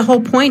 and the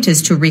whole point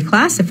is to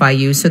reclassify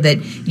you so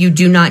that you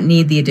do not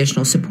need the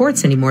additional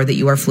supports anymore, that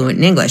you are fluent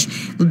in English.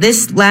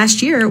 This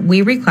last year,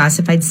 we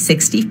reclassified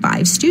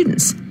 65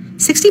 students.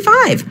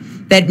 65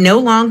 that no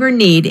longer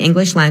need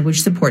English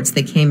language supports.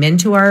 They came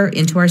into our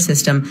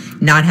system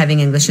not having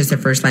English as their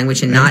first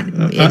language and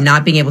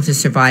not being able to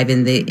survive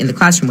in the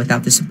classroom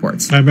without the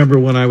supports. I remember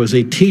when I was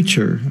a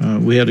teacher,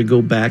 we had to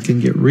go back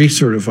and get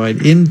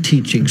recertified in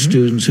teaching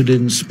students who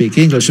didn't speak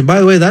English. And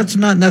by the way, that's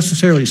not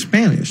necessarily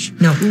Spanish.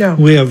 No.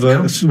 We have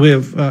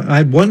I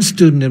had one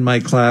student in my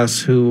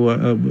class who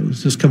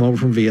was just come over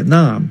from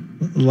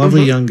Vietnam, a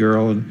lovely young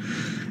girl, and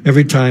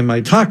every time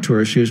I talked to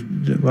her, she was,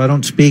 I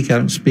don't speak.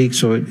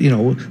 So,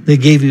 they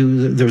gave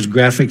you, there's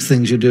graphic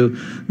things you do.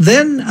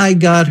 Then I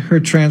got her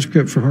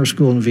transcript from her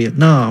school in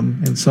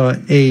Vietnam and saw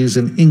A's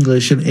in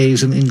English and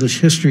A's in English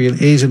history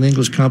and A's in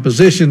English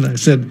composition. I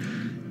said,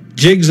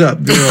 jigs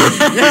up, girl.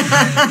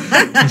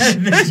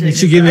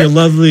 She gave me a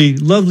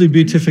lovely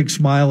beatific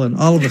smile, and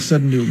all of a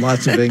sudden knew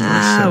lots of English.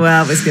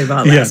 Well, it was good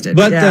while it lasted.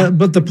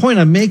 But the point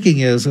I'm making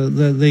is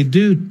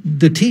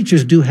the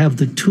teachers do have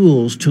the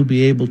tools to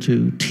be able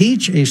to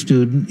teach a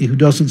student who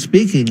doesn't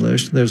speak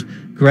English. There's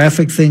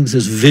graphic things,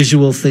 there's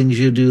visual things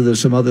you do,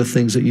 there's some other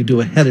things that you do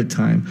ahead of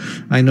time.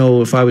 I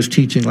know if I was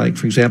teaching, like,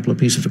 for example, a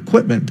piece of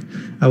equipment,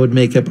 I would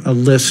make up a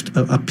list,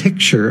 a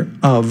picture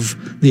of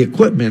the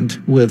equipment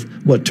with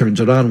what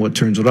turns it on, what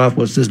turns it off,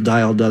 what this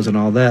dial does, and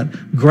all that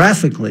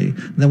graphically.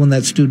 And then when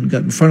that student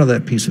got in front of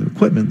that piece of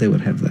equipment, they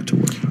would have that to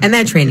work on. And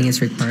that training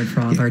is required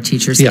for all of our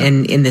teachers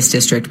in this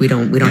district. We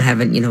don't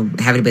have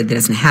anybody that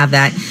doesn't have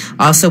that.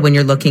 Also, when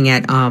you're looking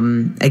at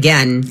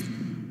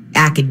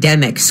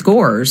academic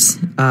scores,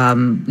 we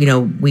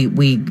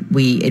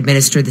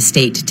administer the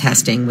state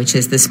testing, which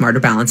is the Smarter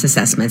Balance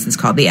Assessments. It's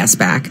called the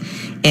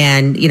SBAC.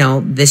 And,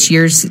 this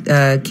year's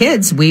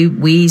kids,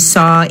 we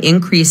saw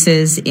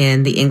increases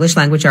in the English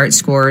language arts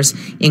scores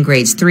in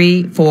grades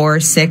 3, 4,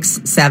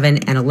 6, 7,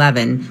 and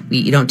 11.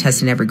 You don't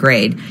test in every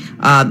grade.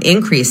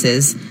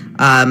 Increases.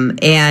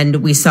 And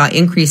we saw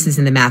increases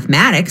in the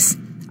mathematics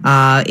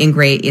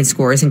in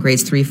scores in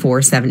grades 3,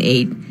 4, 7,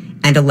 8,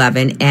 and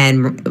 11.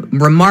 And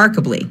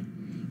remarkably,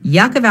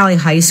 Yucca Valley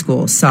High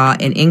School saw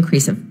an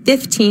increase of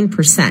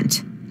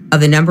 15% of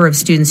the number of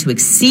students who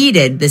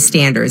exceeded the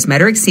standards,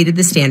 met or exceeded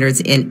the standards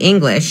in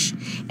English,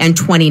 and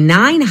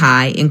 29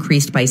 High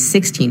increased by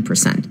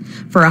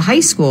 16%. For a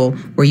high school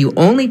where you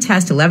only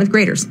test 11th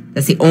graders,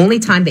 that's the only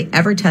time they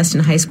ever test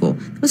in high school,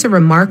 those are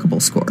remarkable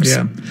scores.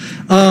 Yeah.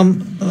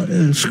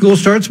 School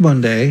starts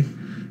Monday.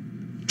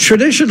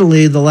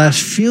 Traditionally, the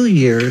last few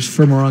years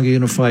for Morongo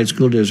Unified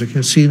School District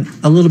has seen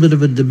a little bit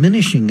of a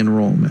diminishing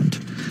enrollment.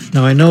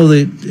 Now, I know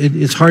that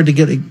it's hard to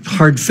get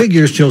hard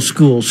figures till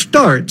school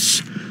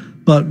starts,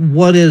 but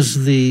what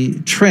is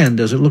the trend?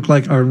 Does it look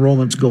like our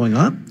enrollment's going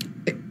up?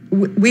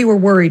 We were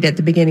worried at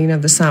the beginning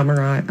of the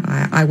summer,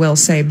 I will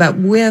say, but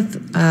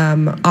with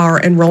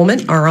our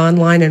enrollment, our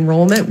online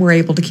enrollment, we're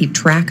able to keep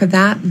track of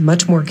that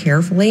much more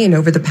carefully. And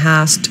over the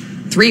past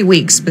 3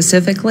 weeks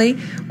specifically,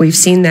 we've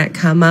seen that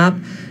come up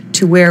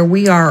to where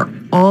we are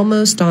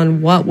almost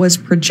on what was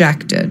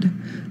projected.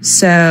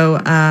 So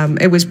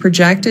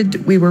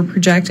we were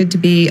projected to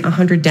be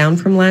 100 down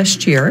from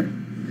last year,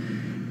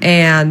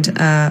 and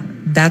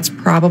that's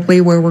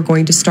probably where we're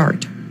going to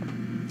start.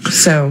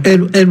 So,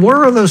 and where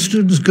are those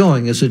students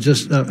going? Is it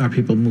just are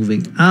people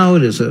moving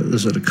out? Is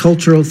it a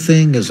cultural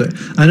thing?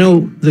 I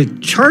know the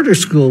charter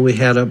school we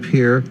had up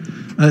here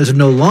is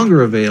no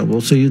longer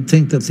available, so you'd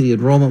think that the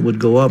enrollment would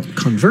go up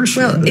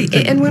conversely. Well,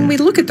 and when we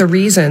look at the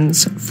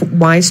reasons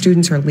why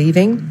students are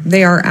leaving,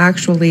 they are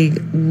actually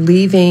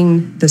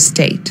leaving the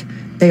state.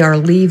 They are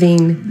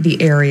leaving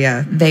the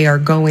area. They are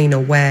going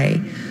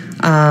away,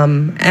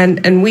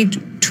 and we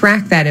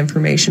track that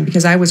information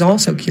because I was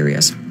also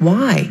curious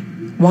why.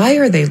 Why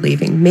are they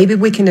leaving? Maybe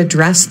we can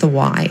address the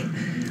why,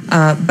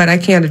 but I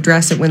can't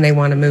address it when they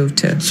want to move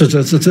to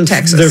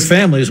Texas. Their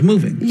family is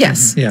moving.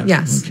 Yes. Yeah.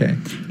 Yes. Okay.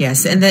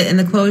 Yes, and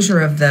the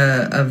closure of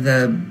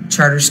the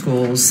charter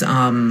schools,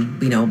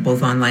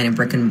 both online and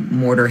brick and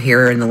mortar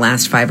here in the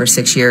last 5 or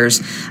 6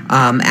 years,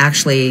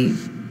 actually.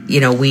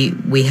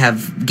 We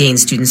have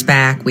gained students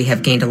back. We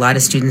have gained a lot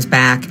of students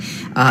back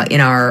in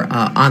our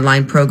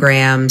online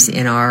programs,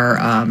 in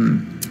our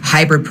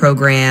hybrid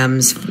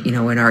programs, in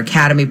our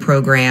academy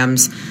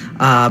programs.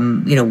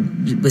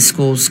 With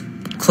schools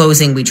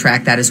closing, we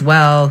track that as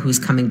well, who's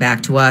coming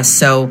back to us.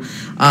 So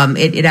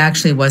it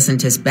actually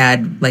wasn't as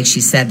bad. Like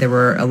she said, there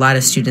were a lot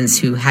of students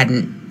who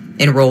hadn't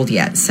enrolled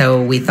yet.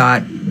 So we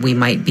thought we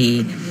might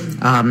be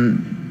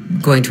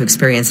going to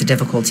experience a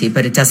difficulty,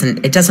 but it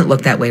doesn't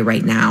look that way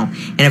right now.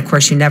 And of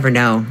course, you never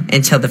know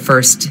until the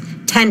first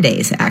 10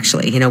 days,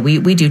 actually.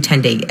 We do a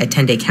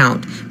 10-day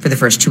count for the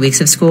first 2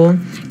 weeks of school,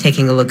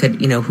 taking a look at,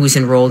 who's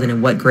enrolled and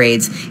in what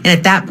grades. And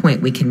at that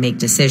point, we can make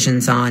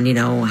decisions on,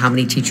 how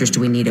many teachers do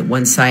we need at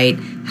one site,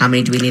 how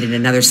many do we need at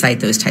another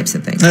site, those types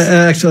of things.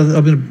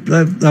 Actually,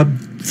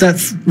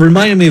 that's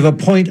reminded me of a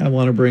point I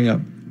want to bring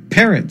up.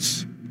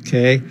 Parents,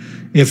 okay?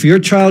 If your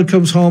child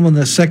comes home on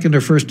the second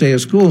or first day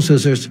of school and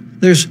says,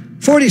 there's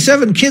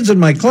 47 kids in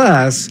my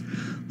class,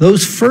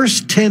 those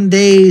first 10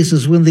 days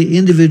is when the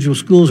individual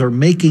schools are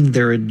making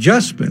their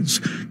adjustments,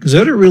 because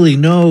they don't really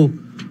know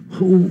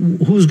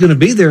who's going to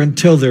be there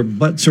until their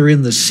butts are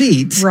in the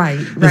seats. Right.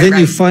 And then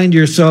you find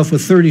yourself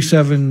with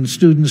 37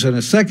 students in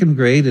a second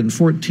grade and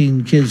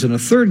 14 kids in a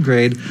third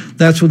grade.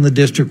 That's when the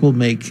district will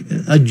make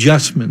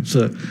adjustments,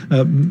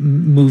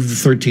 move the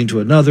 13 to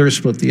another,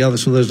 split the other.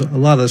 So there's a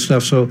lot of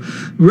stuff. So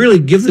really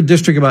give the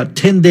district about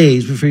 10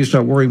 days before you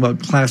start worrying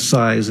about class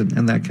size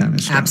and that kind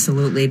of stuff.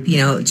 Absolutely.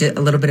 Just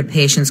a little bit of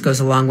patience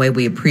goes a long way.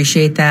 We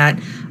appreciate that.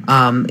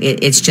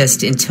 It's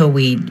just until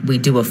we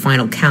do a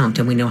final count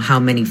and we know how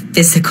many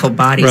physical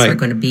bodies are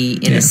going to be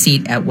in a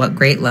seat at what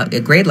grade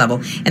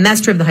level. And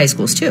that's true of the high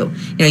schools too.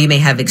 You may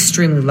have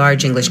extremely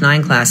large English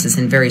 9 classes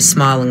and very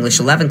small English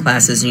 11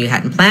 classes, and you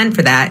hadn't planned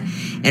for that.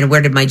 And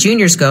where did my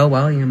juniors go?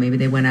 Well, maybe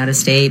they went out of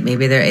state.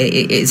 Maybe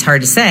it's hard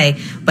to say.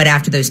 But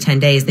after those 10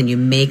 days, then you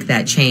make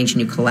that change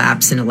and you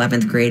collapse in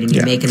 11th grade and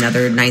you make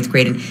another 9th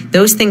grade. And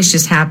those things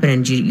just happen,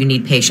 and you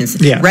need patience.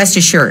 Yeah. Rest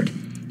assured,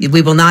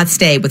 we will not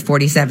stay with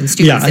 47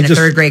 students in a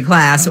third grade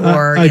class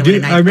or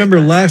I remember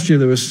last year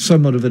there was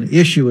somewhat of an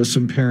issue with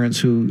some parents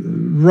who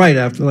right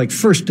after, like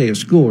first day of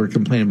school, were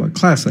complaining about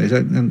class size.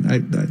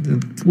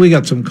 And we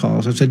got some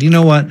calls. I said, you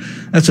know what?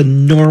 That's a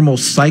normal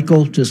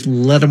cycle. Just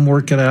let them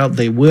work it out.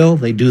 They will.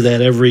 They do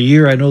that every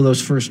year. I know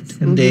those first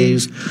 10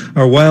 days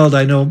are wild.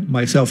 I know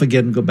myself,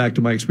 again, go back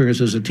to my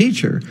experience as a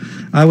teacher.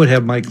 I would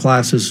have my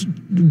classes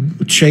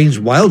change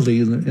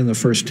wildly in the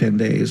first 10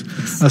 days.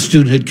 A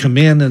student had come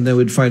in and they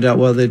would find out,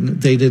 well,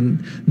 they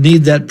didn't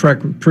need that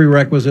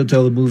prerequisite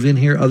until they move in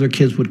here. Other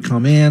kids would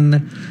come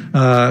in.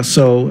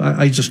 So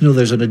I just know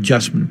there's an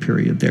adjustment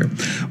period there.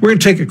 We're going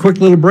to take a quick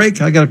little break.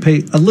 I got to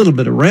pay a little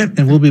bit of rent,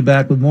 and we'll be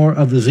back with more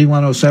of the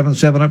Z107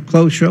 7 Up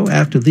Close show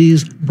after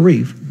these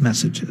brief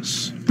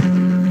messages.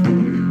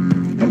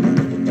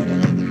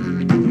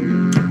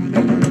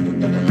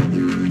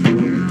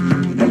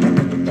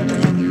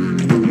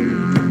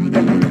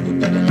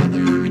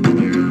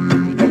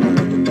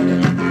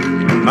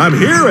 I'm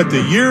here at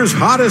the year's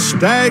hottest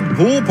stag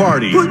pool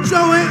party. Put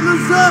your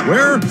antlers up!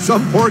 Where?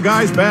 Some poor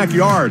guy's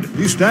backyard.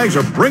 These stags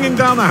are bringing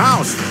down the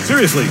house.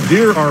 Seriously,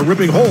 deer are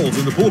ripping holes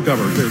in the pool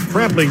cover. They're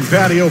trampling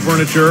patio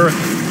furniture.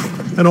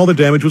 And all the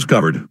damage was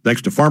covered,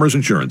 thanks to Farmers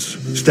Insurance.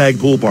 Stag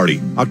Pool Party,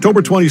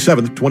 October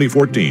 27th,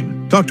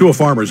 2014. Talk to a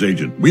farmer's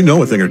agent. We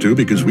know a thing or two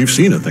because we've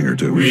seen a thing or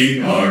two.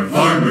 We are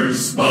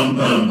farmers. Bum,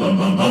 bum, bum,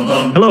 bum, bum,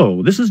 bum.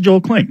 Hello, this is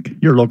Joel Klink,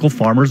 your local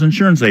Farmers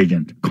Insurance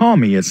agent. Call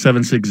me at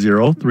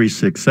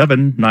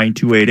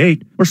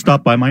 760-367-9288 or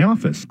stop by my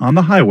office on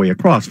the highway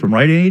across from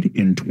Rite Aid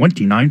in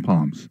 29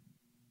 Palms.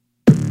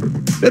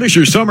 Finish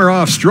your summer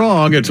off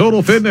strong at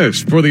Total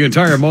Fitness. For the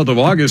entire month of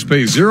August,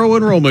 pay zero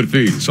enrollment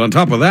fees. On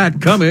top of that,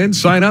 come in,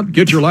 sign up,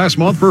 get your last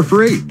month for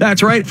free.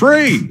 That's right,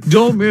 free.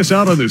 Don't miss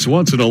out on this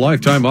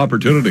once-in-a-lifetime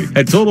opportunity.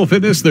 At Total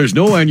Fitness, there's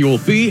no annual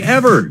fee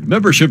ever.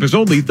 Membership is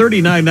only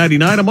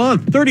 $39.99 a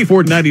month,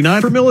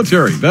 $34.99 for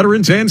military,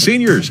 veterans, and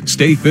seniors.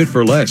 Stay fit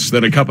for less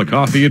than a cup of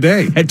coffee a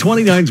day at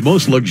 29's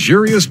most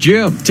luxurious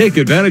gym. Take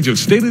advantage of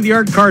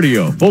state-of-the-art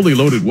cardio, fully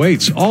loaded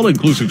weights,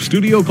 all-inclusive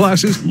studio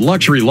classes,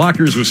 luxury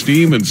lockers with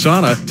steam and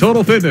sauna.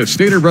 Total Fitness,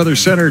 Stater Brothers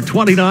Center,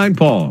 29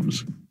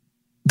 Palms.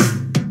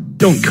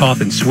 Don't cough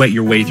and sweat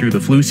your way through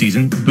the flu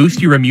season.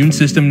 Boost your immune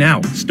system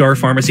now. Star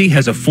Pharmacy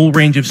has a full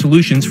range of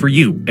solutions for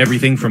you.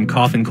 Everything from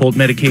cough and cold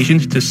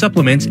medications to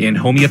supplements and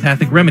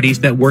homeopathic remedies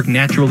that work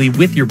naturally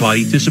with your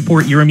body to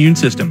support your immune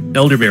system.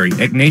 Elderberry,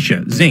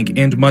 echinacea, zinc,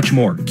 and much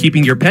more.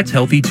 Keeping your pets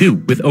healthy too,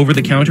 with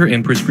over-the-counter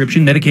and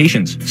prescription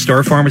medications.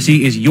 Star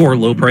Pharmacy is your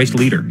low-priced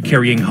leader,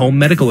 carrying home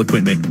medical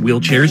equipment,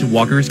 wheelchairs,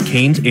 walkers,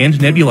 canes, and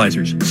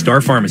nebulizers. Star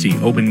Pharmacy,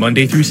 open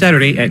Monday through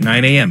Saturday at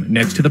 9 a.m.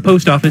 next to the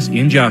post office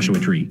in Joshua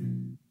Tree.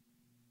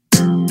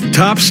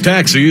 Tops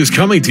Taxi is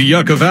coming to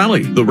Yucca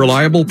Valley. The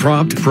reliable,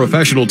 prompt,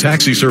 professional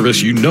taxi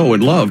service you know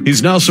and love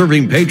is now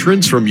serving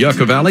patrons from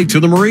Yucca Valley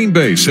to the Marine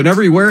Base and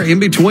everywhere in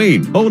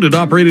between. Owned and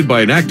operated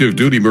by an active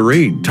duty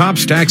Marine,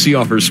 Tops Taxi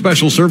offers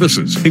special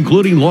services,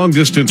 including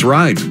long-distance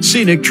rides,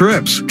 scenic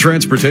trips,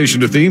 transportation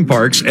to theme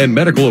parks, and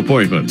medical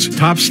appointments.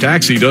 Tops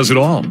Taxi does it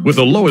all, with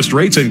the lowest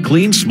rates and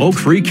clean,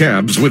 smoke-free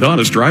cabs with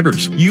honest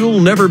drivers. You'll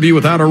never be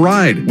without a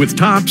ride with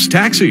Tops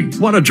Taxi.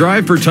 Want to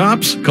drive for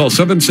Tops? Call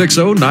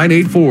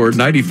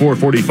 760-984-9445.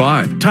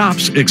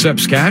 Tops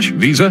accepts cash,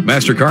 Visa,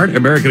 MasterCard,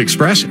 American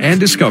Express, and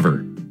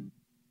Discover.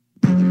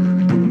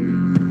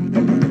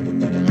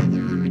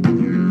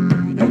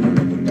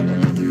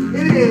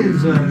 It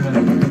is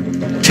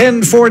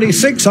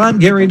 10:46. I'm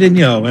Gary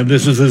Daigneault, and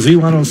this is the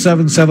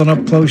Z1077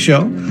 Up Close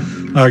Show.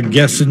 Our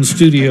guests in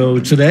studio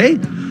today,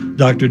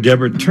 Dr.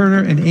 Deborah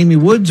Turner and Amy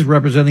Woods,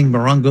 representing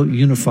Morongo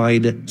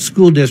Unified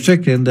School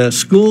District. And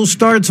school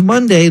starts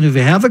Monday. And if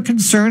you have a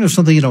concern of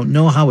something you don't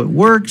know how it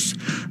works,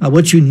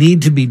 what you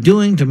need to be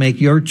doing to make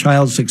your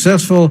child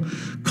successful,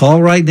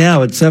 call right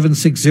now at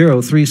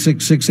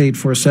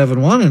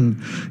 760-366-8471. And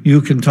you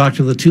can talk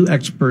to the two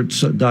experts,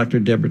 Dr.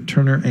 Deborah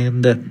Turner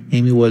and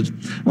Amy Woods.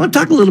 I want to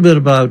talk a little bit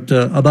about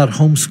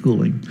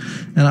homeschooling.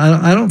 And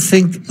I don't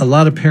think a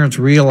lot of parents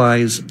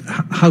realize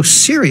how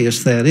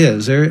serious that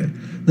is.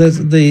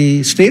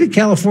 The state of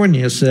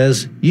California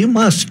says you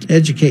must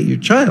educate your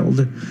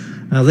child.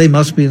 They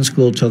must be in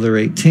school till they're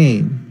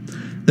 18.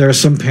 There are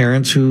some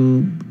parents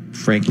who,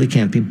 frankly,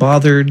 can't be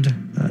bothered,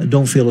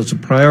 don't feel it's a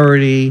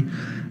priority.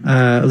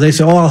 They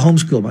say, I'll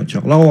homeschool my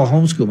child. I'll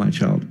homeschool my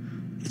child.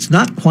 It's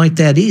not quite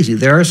that easy.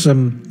 There are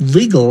some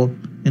legal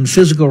and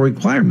physical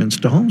requirements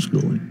to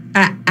homeschooling.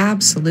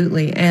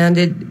 Absolutely. And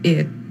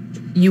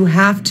you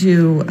have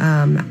to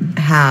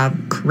have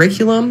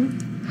curriculum.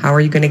 How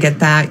are you going to get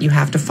that? You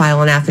have to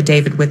file an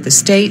affidavit with the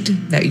state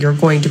that you're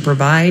going to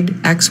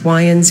provide X,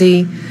 Y, and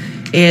Z.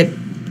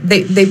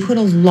 They put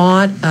a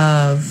lot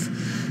of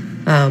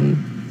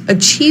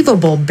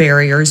achievable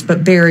barriers,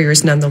 but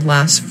barriers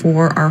nonetheless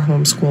for our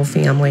homeschool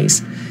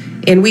families.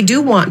 And we do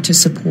want to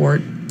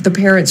support the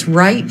parents'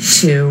 right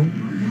to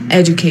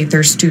educate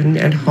their student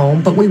at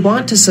home, but we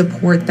want to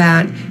support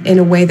that in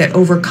a way that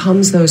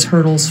overcomes those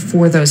hurdles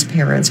for those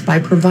parents by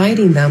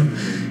providing them,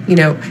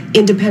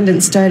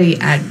 independent study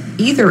at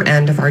either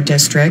end of our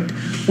district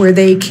where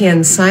they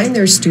can sign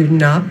their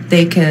student up,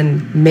 they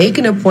can make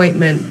an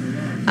appointment,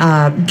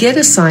 get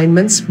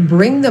assignments,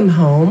 bring them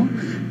home,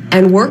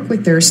 and work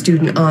with their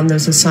student on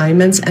those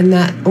assignments, and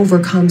that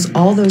overcomes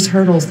all those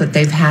hurdles that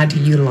they've had to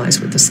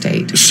utilize with the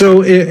state.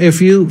 So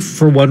if you,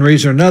 for one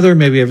reason or another,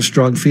 maybe have a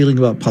strong feeling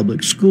about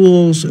public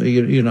schools,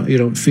 you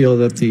don't feel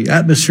that the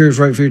atmosphere is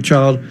right for your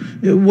child,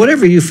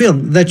 whatever you feel,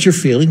 that's your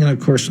feeling, and of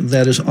course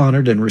that is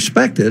honored and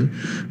respected,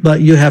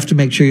 but you have to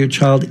make sure your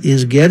child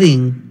is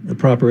getting a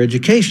proper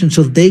education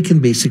so that they can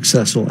be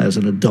successful as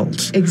an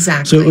adult.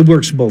 Exactly. So it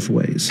works both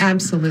ways.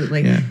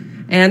 Absolutely. Yeah.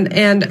 And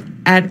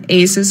at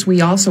ACES,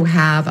 we also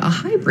have a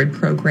hybrid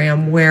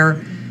program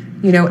where,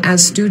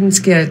 as students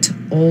get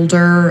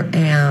older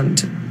and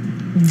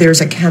there's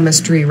a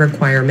chemistry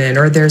requirement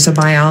or there's a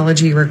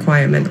biology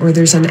requirement or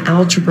there's an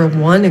Algebra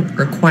 1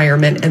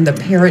 requirement and the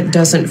parent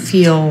doesn't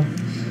feel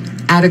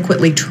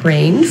adequately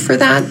trained for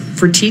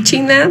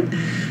teaching that,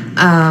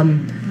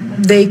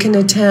 they can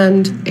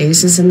attend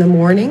ACES in the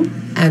morning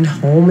and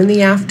home in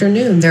the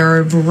afternoon. There are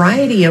a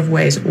variety of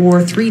ways,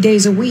 or 3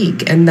 days a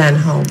week and then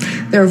home.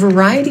 There are a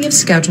variety of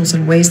schedules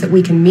and ways that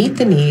we can meet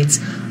the needs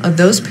of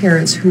those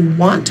parents who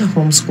want to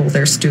homeschool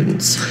their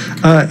students.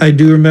 I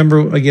do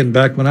remember, again,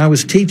 back when I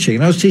was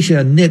teaching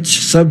a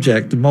niche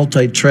subject,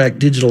 multi-track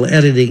digital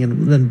editing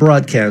and then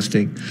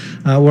broadcasting,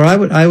 where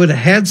I would have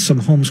had some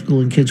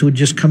homeschooling kids who would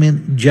just come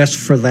in just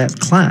for that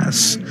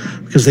class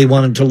because they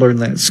wanted to learn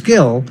that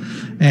skill.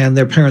 and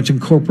their parents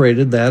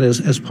incorporated that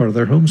as part of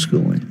their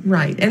homeschooling.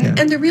 Right.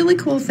 And the really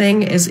cool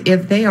thing is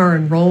if they are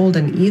enrolled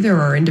in either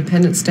our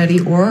independent study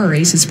or our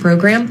ACES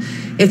program,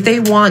 if they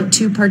want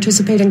to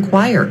participate in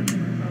choir,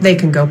 they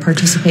can go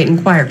participate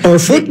in choir. Or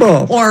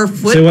football.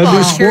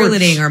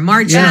 Cheerleading or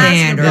marching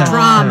band or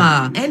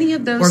drama. Any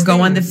of those Or go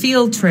things. on the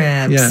field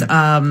trips.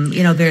 Yeah.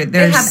 There's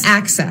They have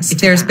access to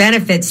There's that.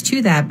 benefits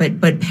to that,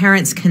 but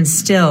parents can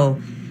still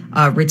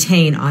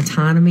retain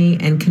autonomy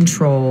and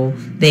control.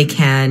 They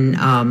can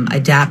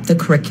adapt the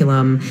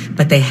curriculum,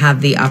 but they have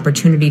the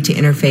opportunity to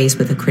interface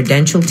with a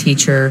credentialed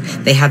teacher.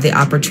 They have the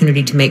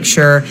opportunity to make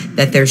sure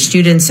that their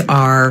students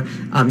are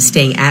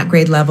staying at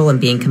grade level and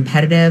being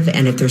competitive.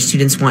 And if their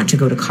students want to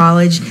go to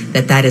college,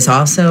 that is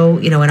also,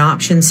 an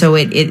option. So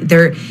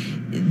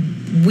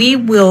we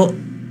will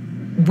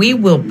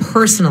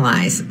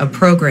personalize a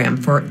program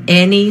for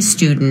any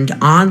student,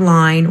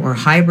 online or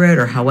hybrid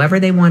or however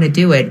they want to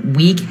do it.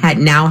 We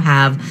now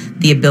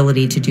have the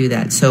ability to do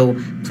that. So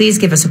please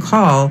give us a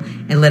call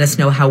and let us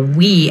know how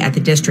we at the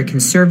district can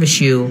service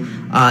you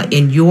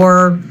in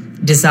your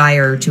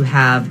desire to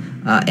have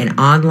an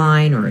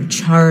online or a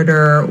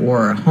charter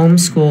or a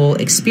homeschool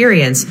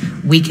experience.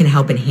 We can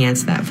help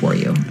enhance that for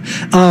you.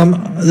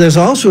 There's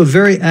also a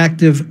very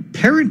active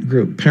parent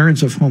group,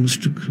 parents of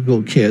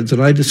homeschool kids,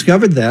 and I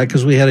discovered that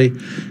because we had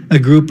a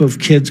group of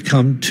kids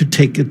come to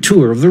take a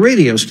tour of the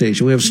radio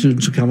station. We have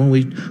students who come and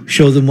we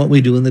show them what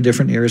we do in the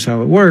different areas,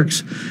 how it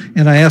works.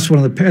 And I asked one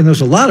of the parents,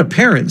 there's a lot of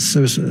parents,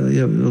 there's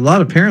a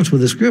lot of parents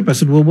with this group. I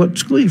said, well, what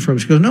school are you from?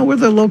 She goes, no, we're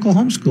the local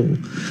homeschool.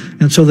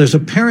 And so there's a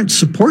parent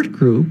support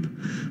group.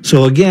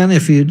 So again,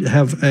 if you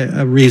have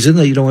a reason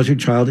that you don't want your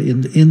child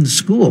in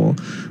school,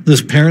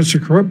 this parent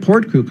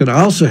support group can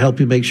also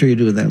help you make sure you're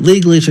doing that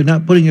legally, so you're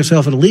not putting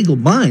yourself in a legal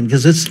bind,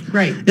 because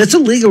it's a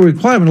legal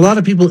requirement. A lot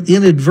of people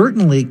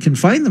inadvertently can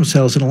find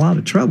themselves in a lot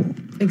of trouble.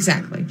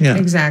 Exactly. Yeah.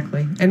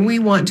 Exactly. And we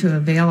want to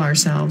avail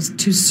ourselves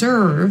to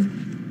serve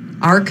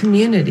our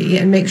community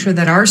and make sure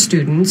that our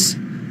students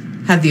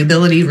have the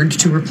ability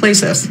to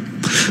replace us.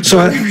 So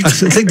I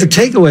think the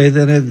takeaway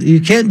then is you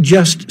can't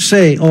just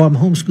say, oh, I'm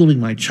homeschooling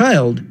my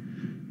child.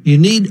 You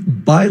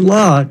need by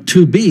law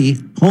to be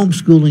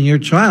homeschooling your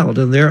child,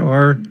 and there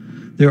are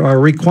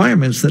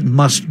requirements that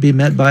must be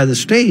met by the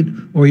state,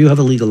 or you have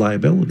a legal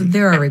liability.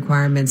 There are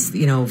requirements,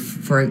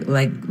 for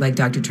like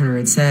Dr. Turner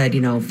had said,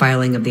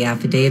 filing of the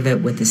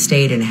affidavit with the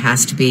state, and it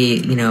has to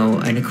be,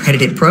 an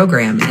accredited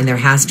program, and there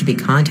has to be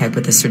contact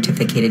with a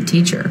certificated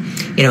teacher.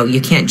 You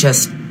can't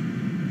just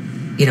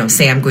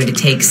say I'm going to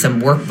take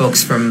some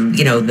workbooks from,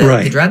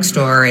 the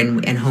drugstore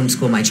and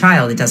homeschool my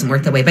child. It doesn't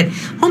work that way. But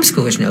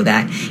homeschoolers know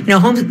that.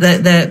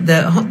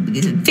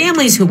 The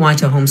families who want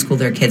to homeschool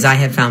their kids, I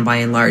have found by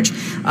and large,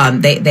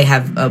 they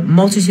have a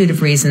multitude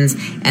of reasons,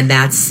 and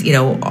that's,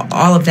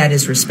 all of that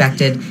is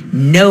respected.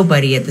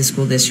 Nobody at the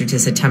school district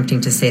is attempting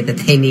to say that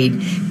they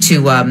need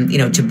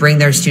to, to bring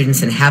their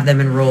students and have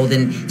them enrolled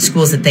in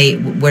schools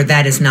where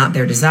that is not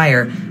their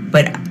desire.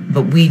 But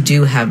we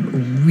do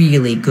have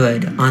really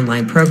good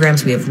online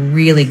programs. We have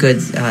really good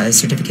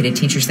certificated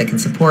teachers that can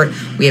support.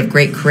 We have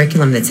great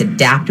curriculum that's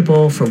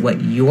adaptable for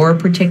what your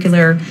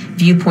particular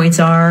viewpoints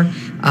are.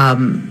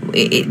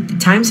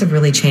 Times have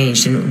really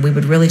changed, and we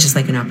would really just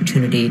like an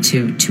opportunity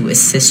to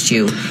assist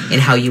you in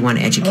how you want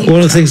to educate. One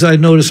of the things I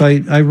noticed,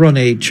 I run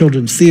a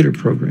children's theater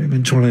program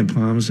in Twin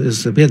Palms,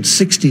 is that we had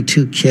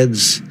 62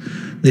 kids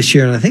this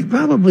year, and I think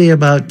probably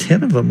about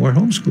 10 of them were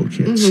homeschool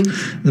kids.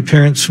 Mm-hmm. The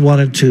parents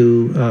wanted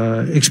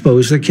to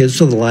expose their kids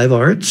to the live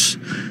arts.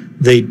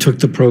 They took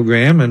the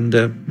program, and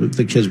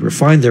the kids were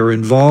fine. They were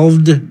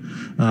involved.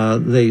 They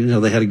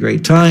had a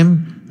great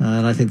time,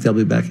 and I think they'll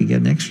be back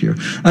again next year.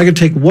 I'm going to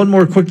take one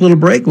more quick little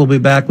break. We'll be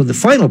back with the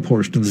final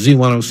portion of the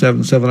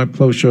Z1077 Up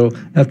Close show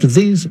after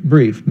these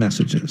brief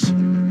messages.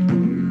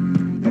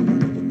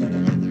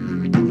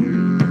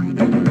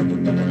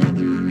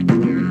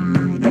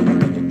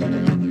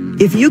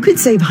 If you could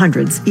save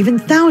hundreds, even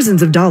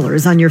thousands of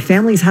dollars on your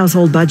family's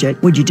household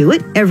budget, would you do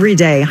it? Every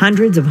day,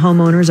 hundreds of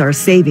homeowners are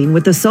saving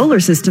with the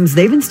solar systems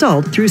they've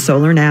installed through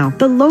Solar Now,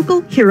 the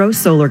local hero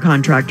solar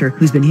contractor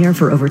who's been here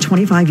for over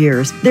 25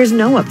 years. There's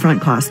no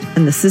upfront cost,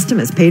 and the system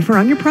is paid for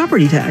on your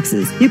property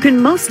taxes. You can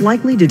most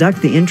likely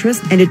deduct the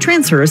interest, and it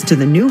transfers to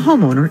the new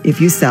homeowner if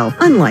you sell.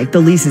 Unlike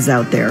the leases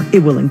out there, it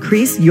will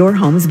increase your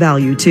home's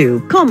value too.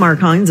 Call Mark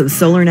Hines of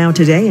Solar Now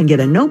today and get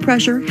a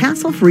no-pressure,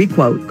 hassle-free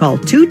quote. Call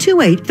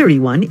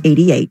 228-3188.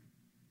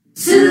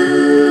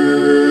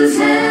 Sue's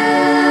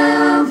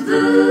Health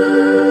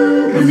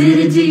Food,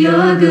 committed to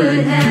your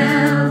good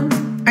health.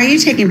 Are you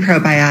taking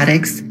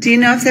probiotics? Do you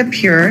know if they're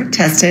pure,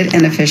 tested,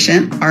 and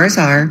efficient? Ours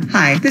are.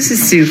 Hi, this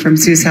is Sue from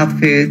Sue's Health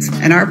Foods,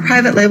 and our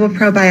private label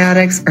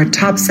probiotics are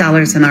top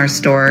sellers in our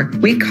store.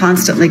 We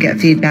constantly get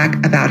feedback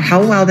about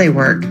how well they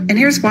work, and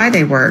here's why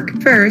they work.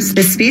 First,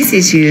 the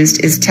species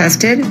used is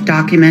tested,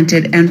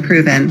 documented, and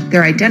proven.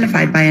 They're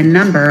identified by a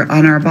number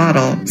on our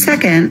bottle.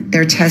 Second,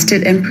 they're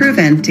tested and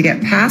proven to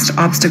get past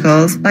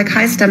obstacles like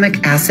high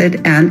stomach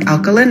acid and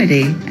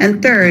alkalinity.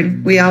 And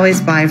third, we always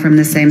buy from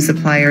the same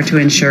supplier to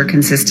ensure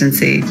consistency.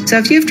 consistency. So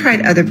if you've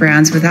tried other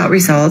brands without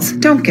results,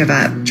 don't give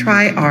up.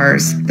 Try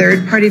ours.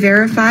 Third-party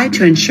verified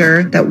to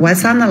ensure that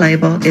what's on the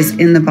label is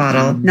in the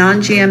bottle,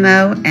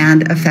 non-GMO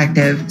and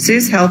effective.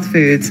 Sue's Health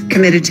Foods,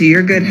 committed to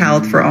your good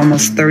health for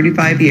almost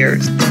 35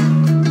 years.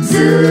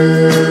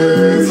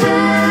 Sue's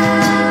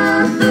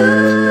Health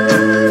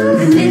Food,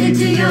 committed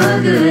to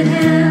your good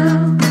health.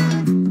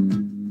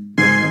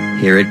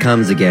 Here it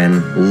comes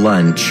again,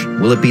 lunch.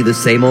 Will it be the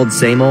same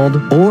old,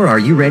 or are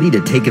you ready to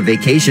take a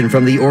vacation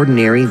from the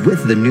ordinary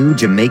with the new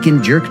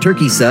Jamaican Jerk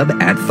Turkey Sub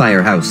at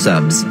Firehouse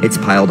Subs? It's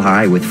piled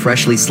high with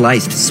freshly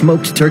sliced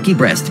smoked turkey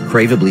breast,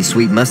 craveably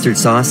sweet mustard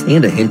sauce,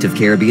 and a hint of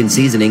Caribbean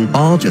seasoning,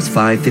 all just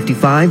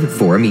 $5.55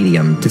 for a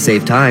medium. To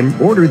save time,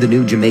 order the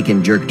new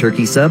Jamaican Jerk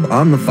Turkey Sub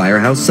on the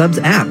Firehouse Subs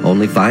app.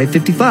 Only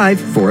 $5.55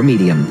 for a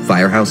medium.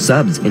 Firehouse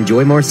Subs.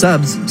 Enjoy more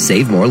subs,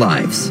 save more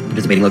lives.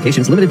 Participating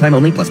locations, limited time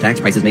only, plus tax.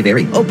 Prices may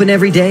vary. Open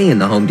every day in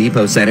the Home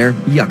Depot Center,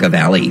 Yucca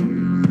Valley.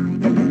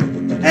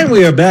 And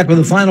we are back with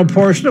the final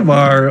portion of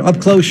our Up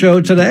Close show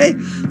today.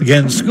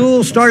 Again,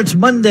 school starts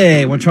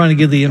Monday. We're trying to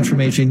give the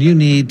information you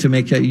need to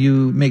make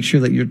sure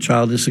that your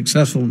child is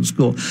successful in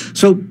school.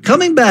 So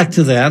coming back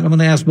to that, I'm going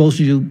to ask both of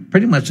you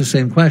pretty much the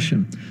same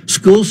question.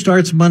 School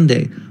starts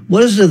Monday.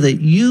 What is it that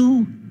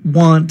you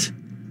want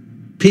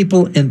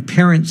people and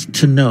parents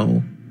to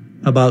know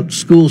about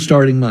school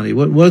starting Monday?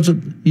 What is it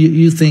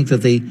you think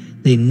that they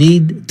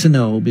need to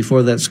know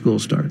before that school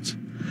starts?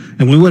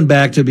 And we went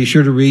back to be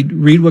sure to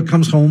read what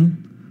comes home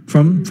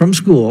from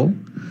school.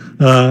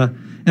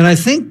 And I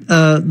think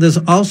there's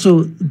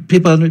also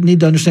people need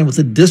to understand what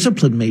the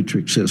discipline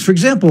matrix is. For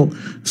example,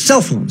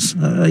 cell phones.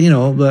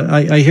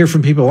 I hear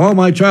from people, oh,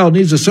 my child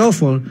needs a cell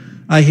phone.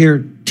 I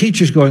hear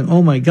teachers going,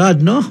 oh, my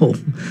God, no.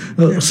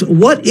 So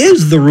what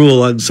is the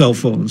rule on cell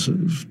phones?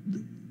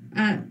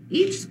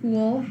 Each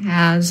school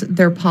has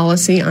their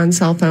policy on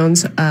cell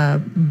phones,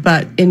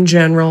 but in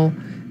general,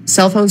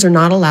 cell phones are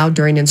not allowed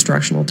during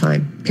instructional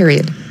time,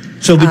 period.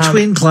 So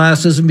between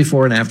classes and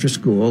before and after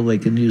school, they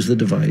can use the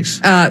device.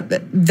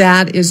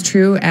 That is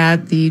true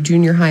at the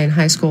junior high and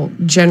high school.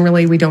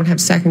 Generally, we don't have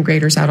second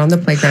graders out on the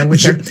playground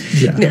with their...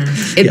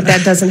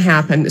 That doesn't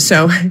happen.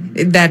 So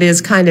that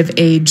is kind of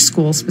age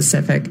school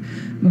specific.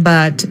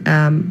 But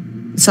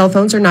cell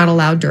phones are not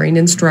allowed during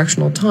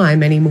instructional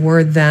time any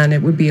more than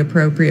it would be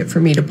appropriate for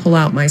me to pull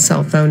out my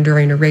cell phone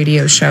during a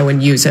radio show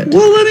and use it.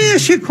 Well, let me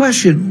ask you a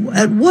question.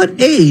 At what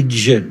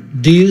age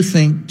do you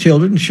think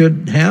children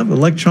should have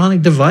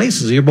electronic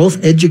devices? You're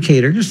both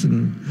educators,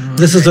 and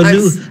this is a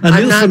new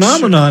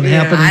phenomenon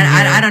happening.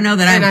 I don't know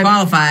that I'm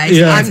qualified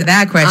to answer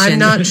that question. I'm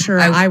not sure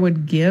I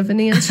would give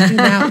an answer to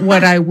that.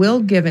 What I will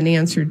give an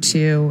answer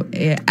to,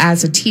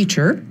 as a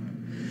teacher,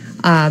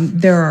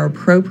 there are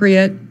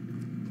appropriate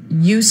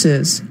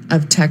uses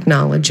of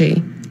technology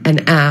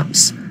and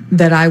apps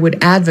that I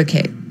would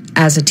advocate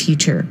as a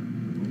teacher,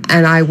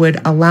 and I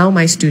would allow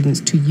my students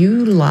to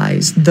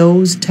utilize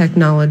those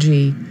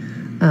technology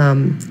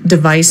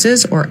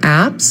devices or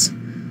apps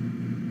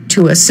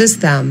to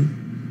assist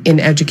them in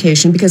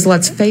education, because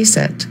let's face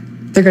it,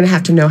 they're going to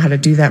have to know how to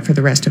do that for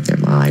the rest of their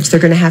lives. They're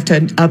going to have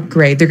to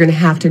upgrade. They're going to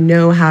have to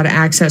know how to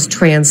access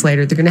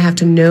Translator. They're going to have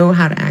to know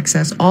how to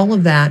access all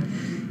of that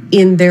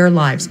in their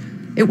lives.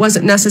 It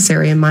wasn't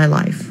necessary in my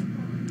life,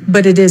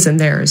 but it is in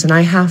theirs, and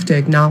I have to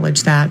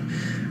acknowledge that.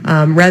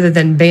 Rather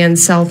than ban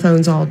cell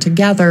phones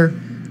altogether,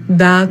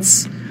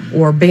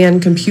 or ban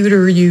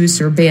computer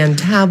use or ban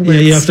tablets. Yeah,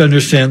 you have to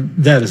understand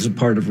that is a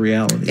part of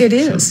reality. It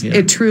is. So,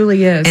 It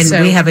truly is.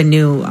 And we have a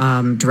new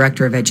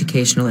Director of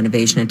Educational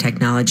Innovation and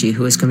Technology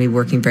who is going to be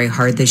working very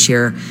hard this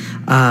year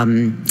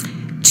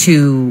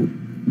to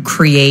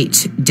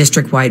create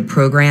district-wide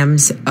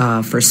programs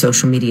for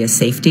social media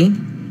safety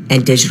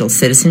and digital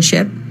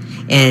citizenship,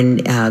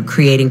 and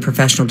creating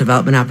professional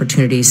development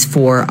opportunities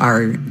for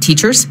our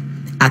teachers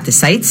at the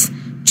sites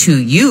to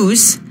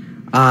use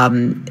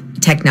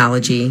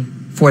technology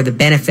for the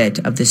benefit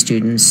of the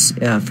students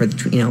for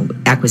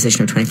the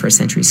acquisition of 21st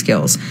century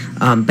skills.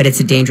 But it's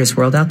a dangerous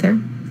world out there,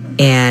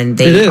 and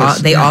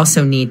they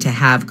also need to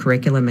have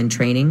curriculum and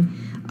training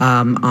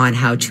on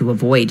how to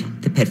avoid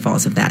the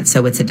pitfalls of that.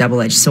 So it's a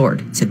double-edged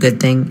sword. It's a good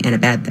thing and a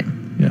bad thing.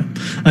 Yeah,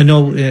 I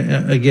know.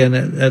 Again,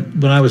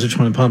 when I was at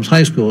Twin Palms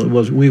High School,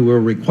 we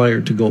were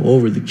required to go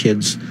over the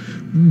kids'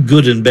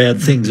 good and bad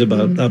things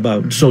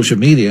about social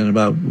media and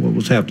about what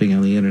was happening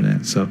on the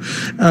internet. So,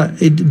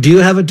 do you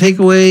have a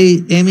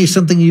takeaway, Amy?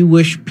 Something you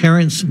wish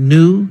parents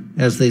knew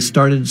as they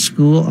started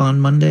school on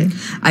Monday?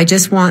 I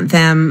just want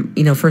them,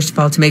 first of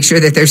all, to make sure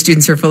that their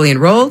students are fully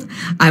enrolled.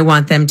 I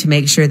want them to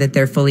make sure that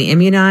they're fully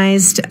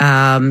immunized.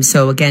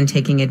 So again,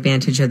 taking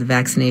advantage of the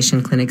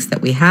vaccination clinics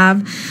that we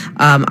have.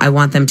 I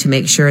want them to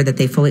make sure that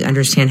they fully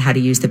understand how to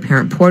use the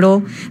parent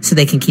portal so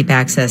they can keep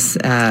access,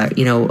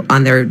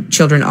 on their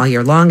children all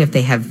year long. If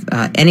they have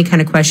any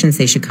kind of questions,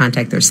 they should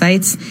contact their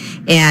sites.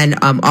 And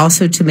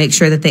also to make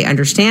sure that they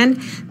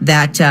understand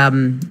that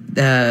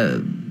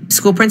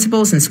school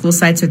principals and school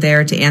sites are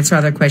there to answer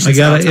other questions.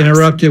 I got to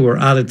interrupt you. We're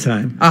out of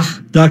time.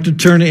 Ah. Dr.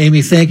 Turner,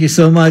 Amy, thank you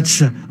so much.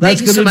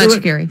 Thank you so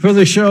much, Gary. For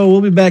the show.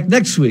 We'll be back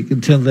next week.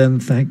 Until then,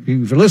 thank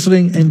you for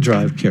listening and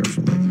drive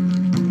carefully.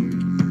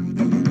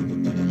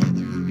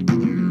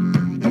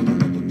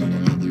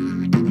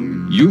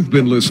 You've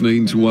been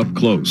listening to Up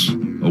Close,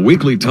 a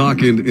weekly talk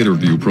and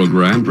interview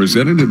program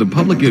presented in the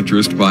public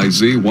interest by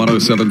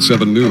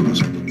Z1077 News.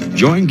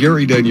 Join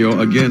Gary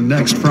Daigneault again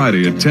next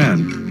Friday at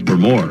 10 for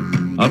more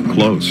Up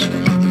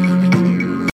Close.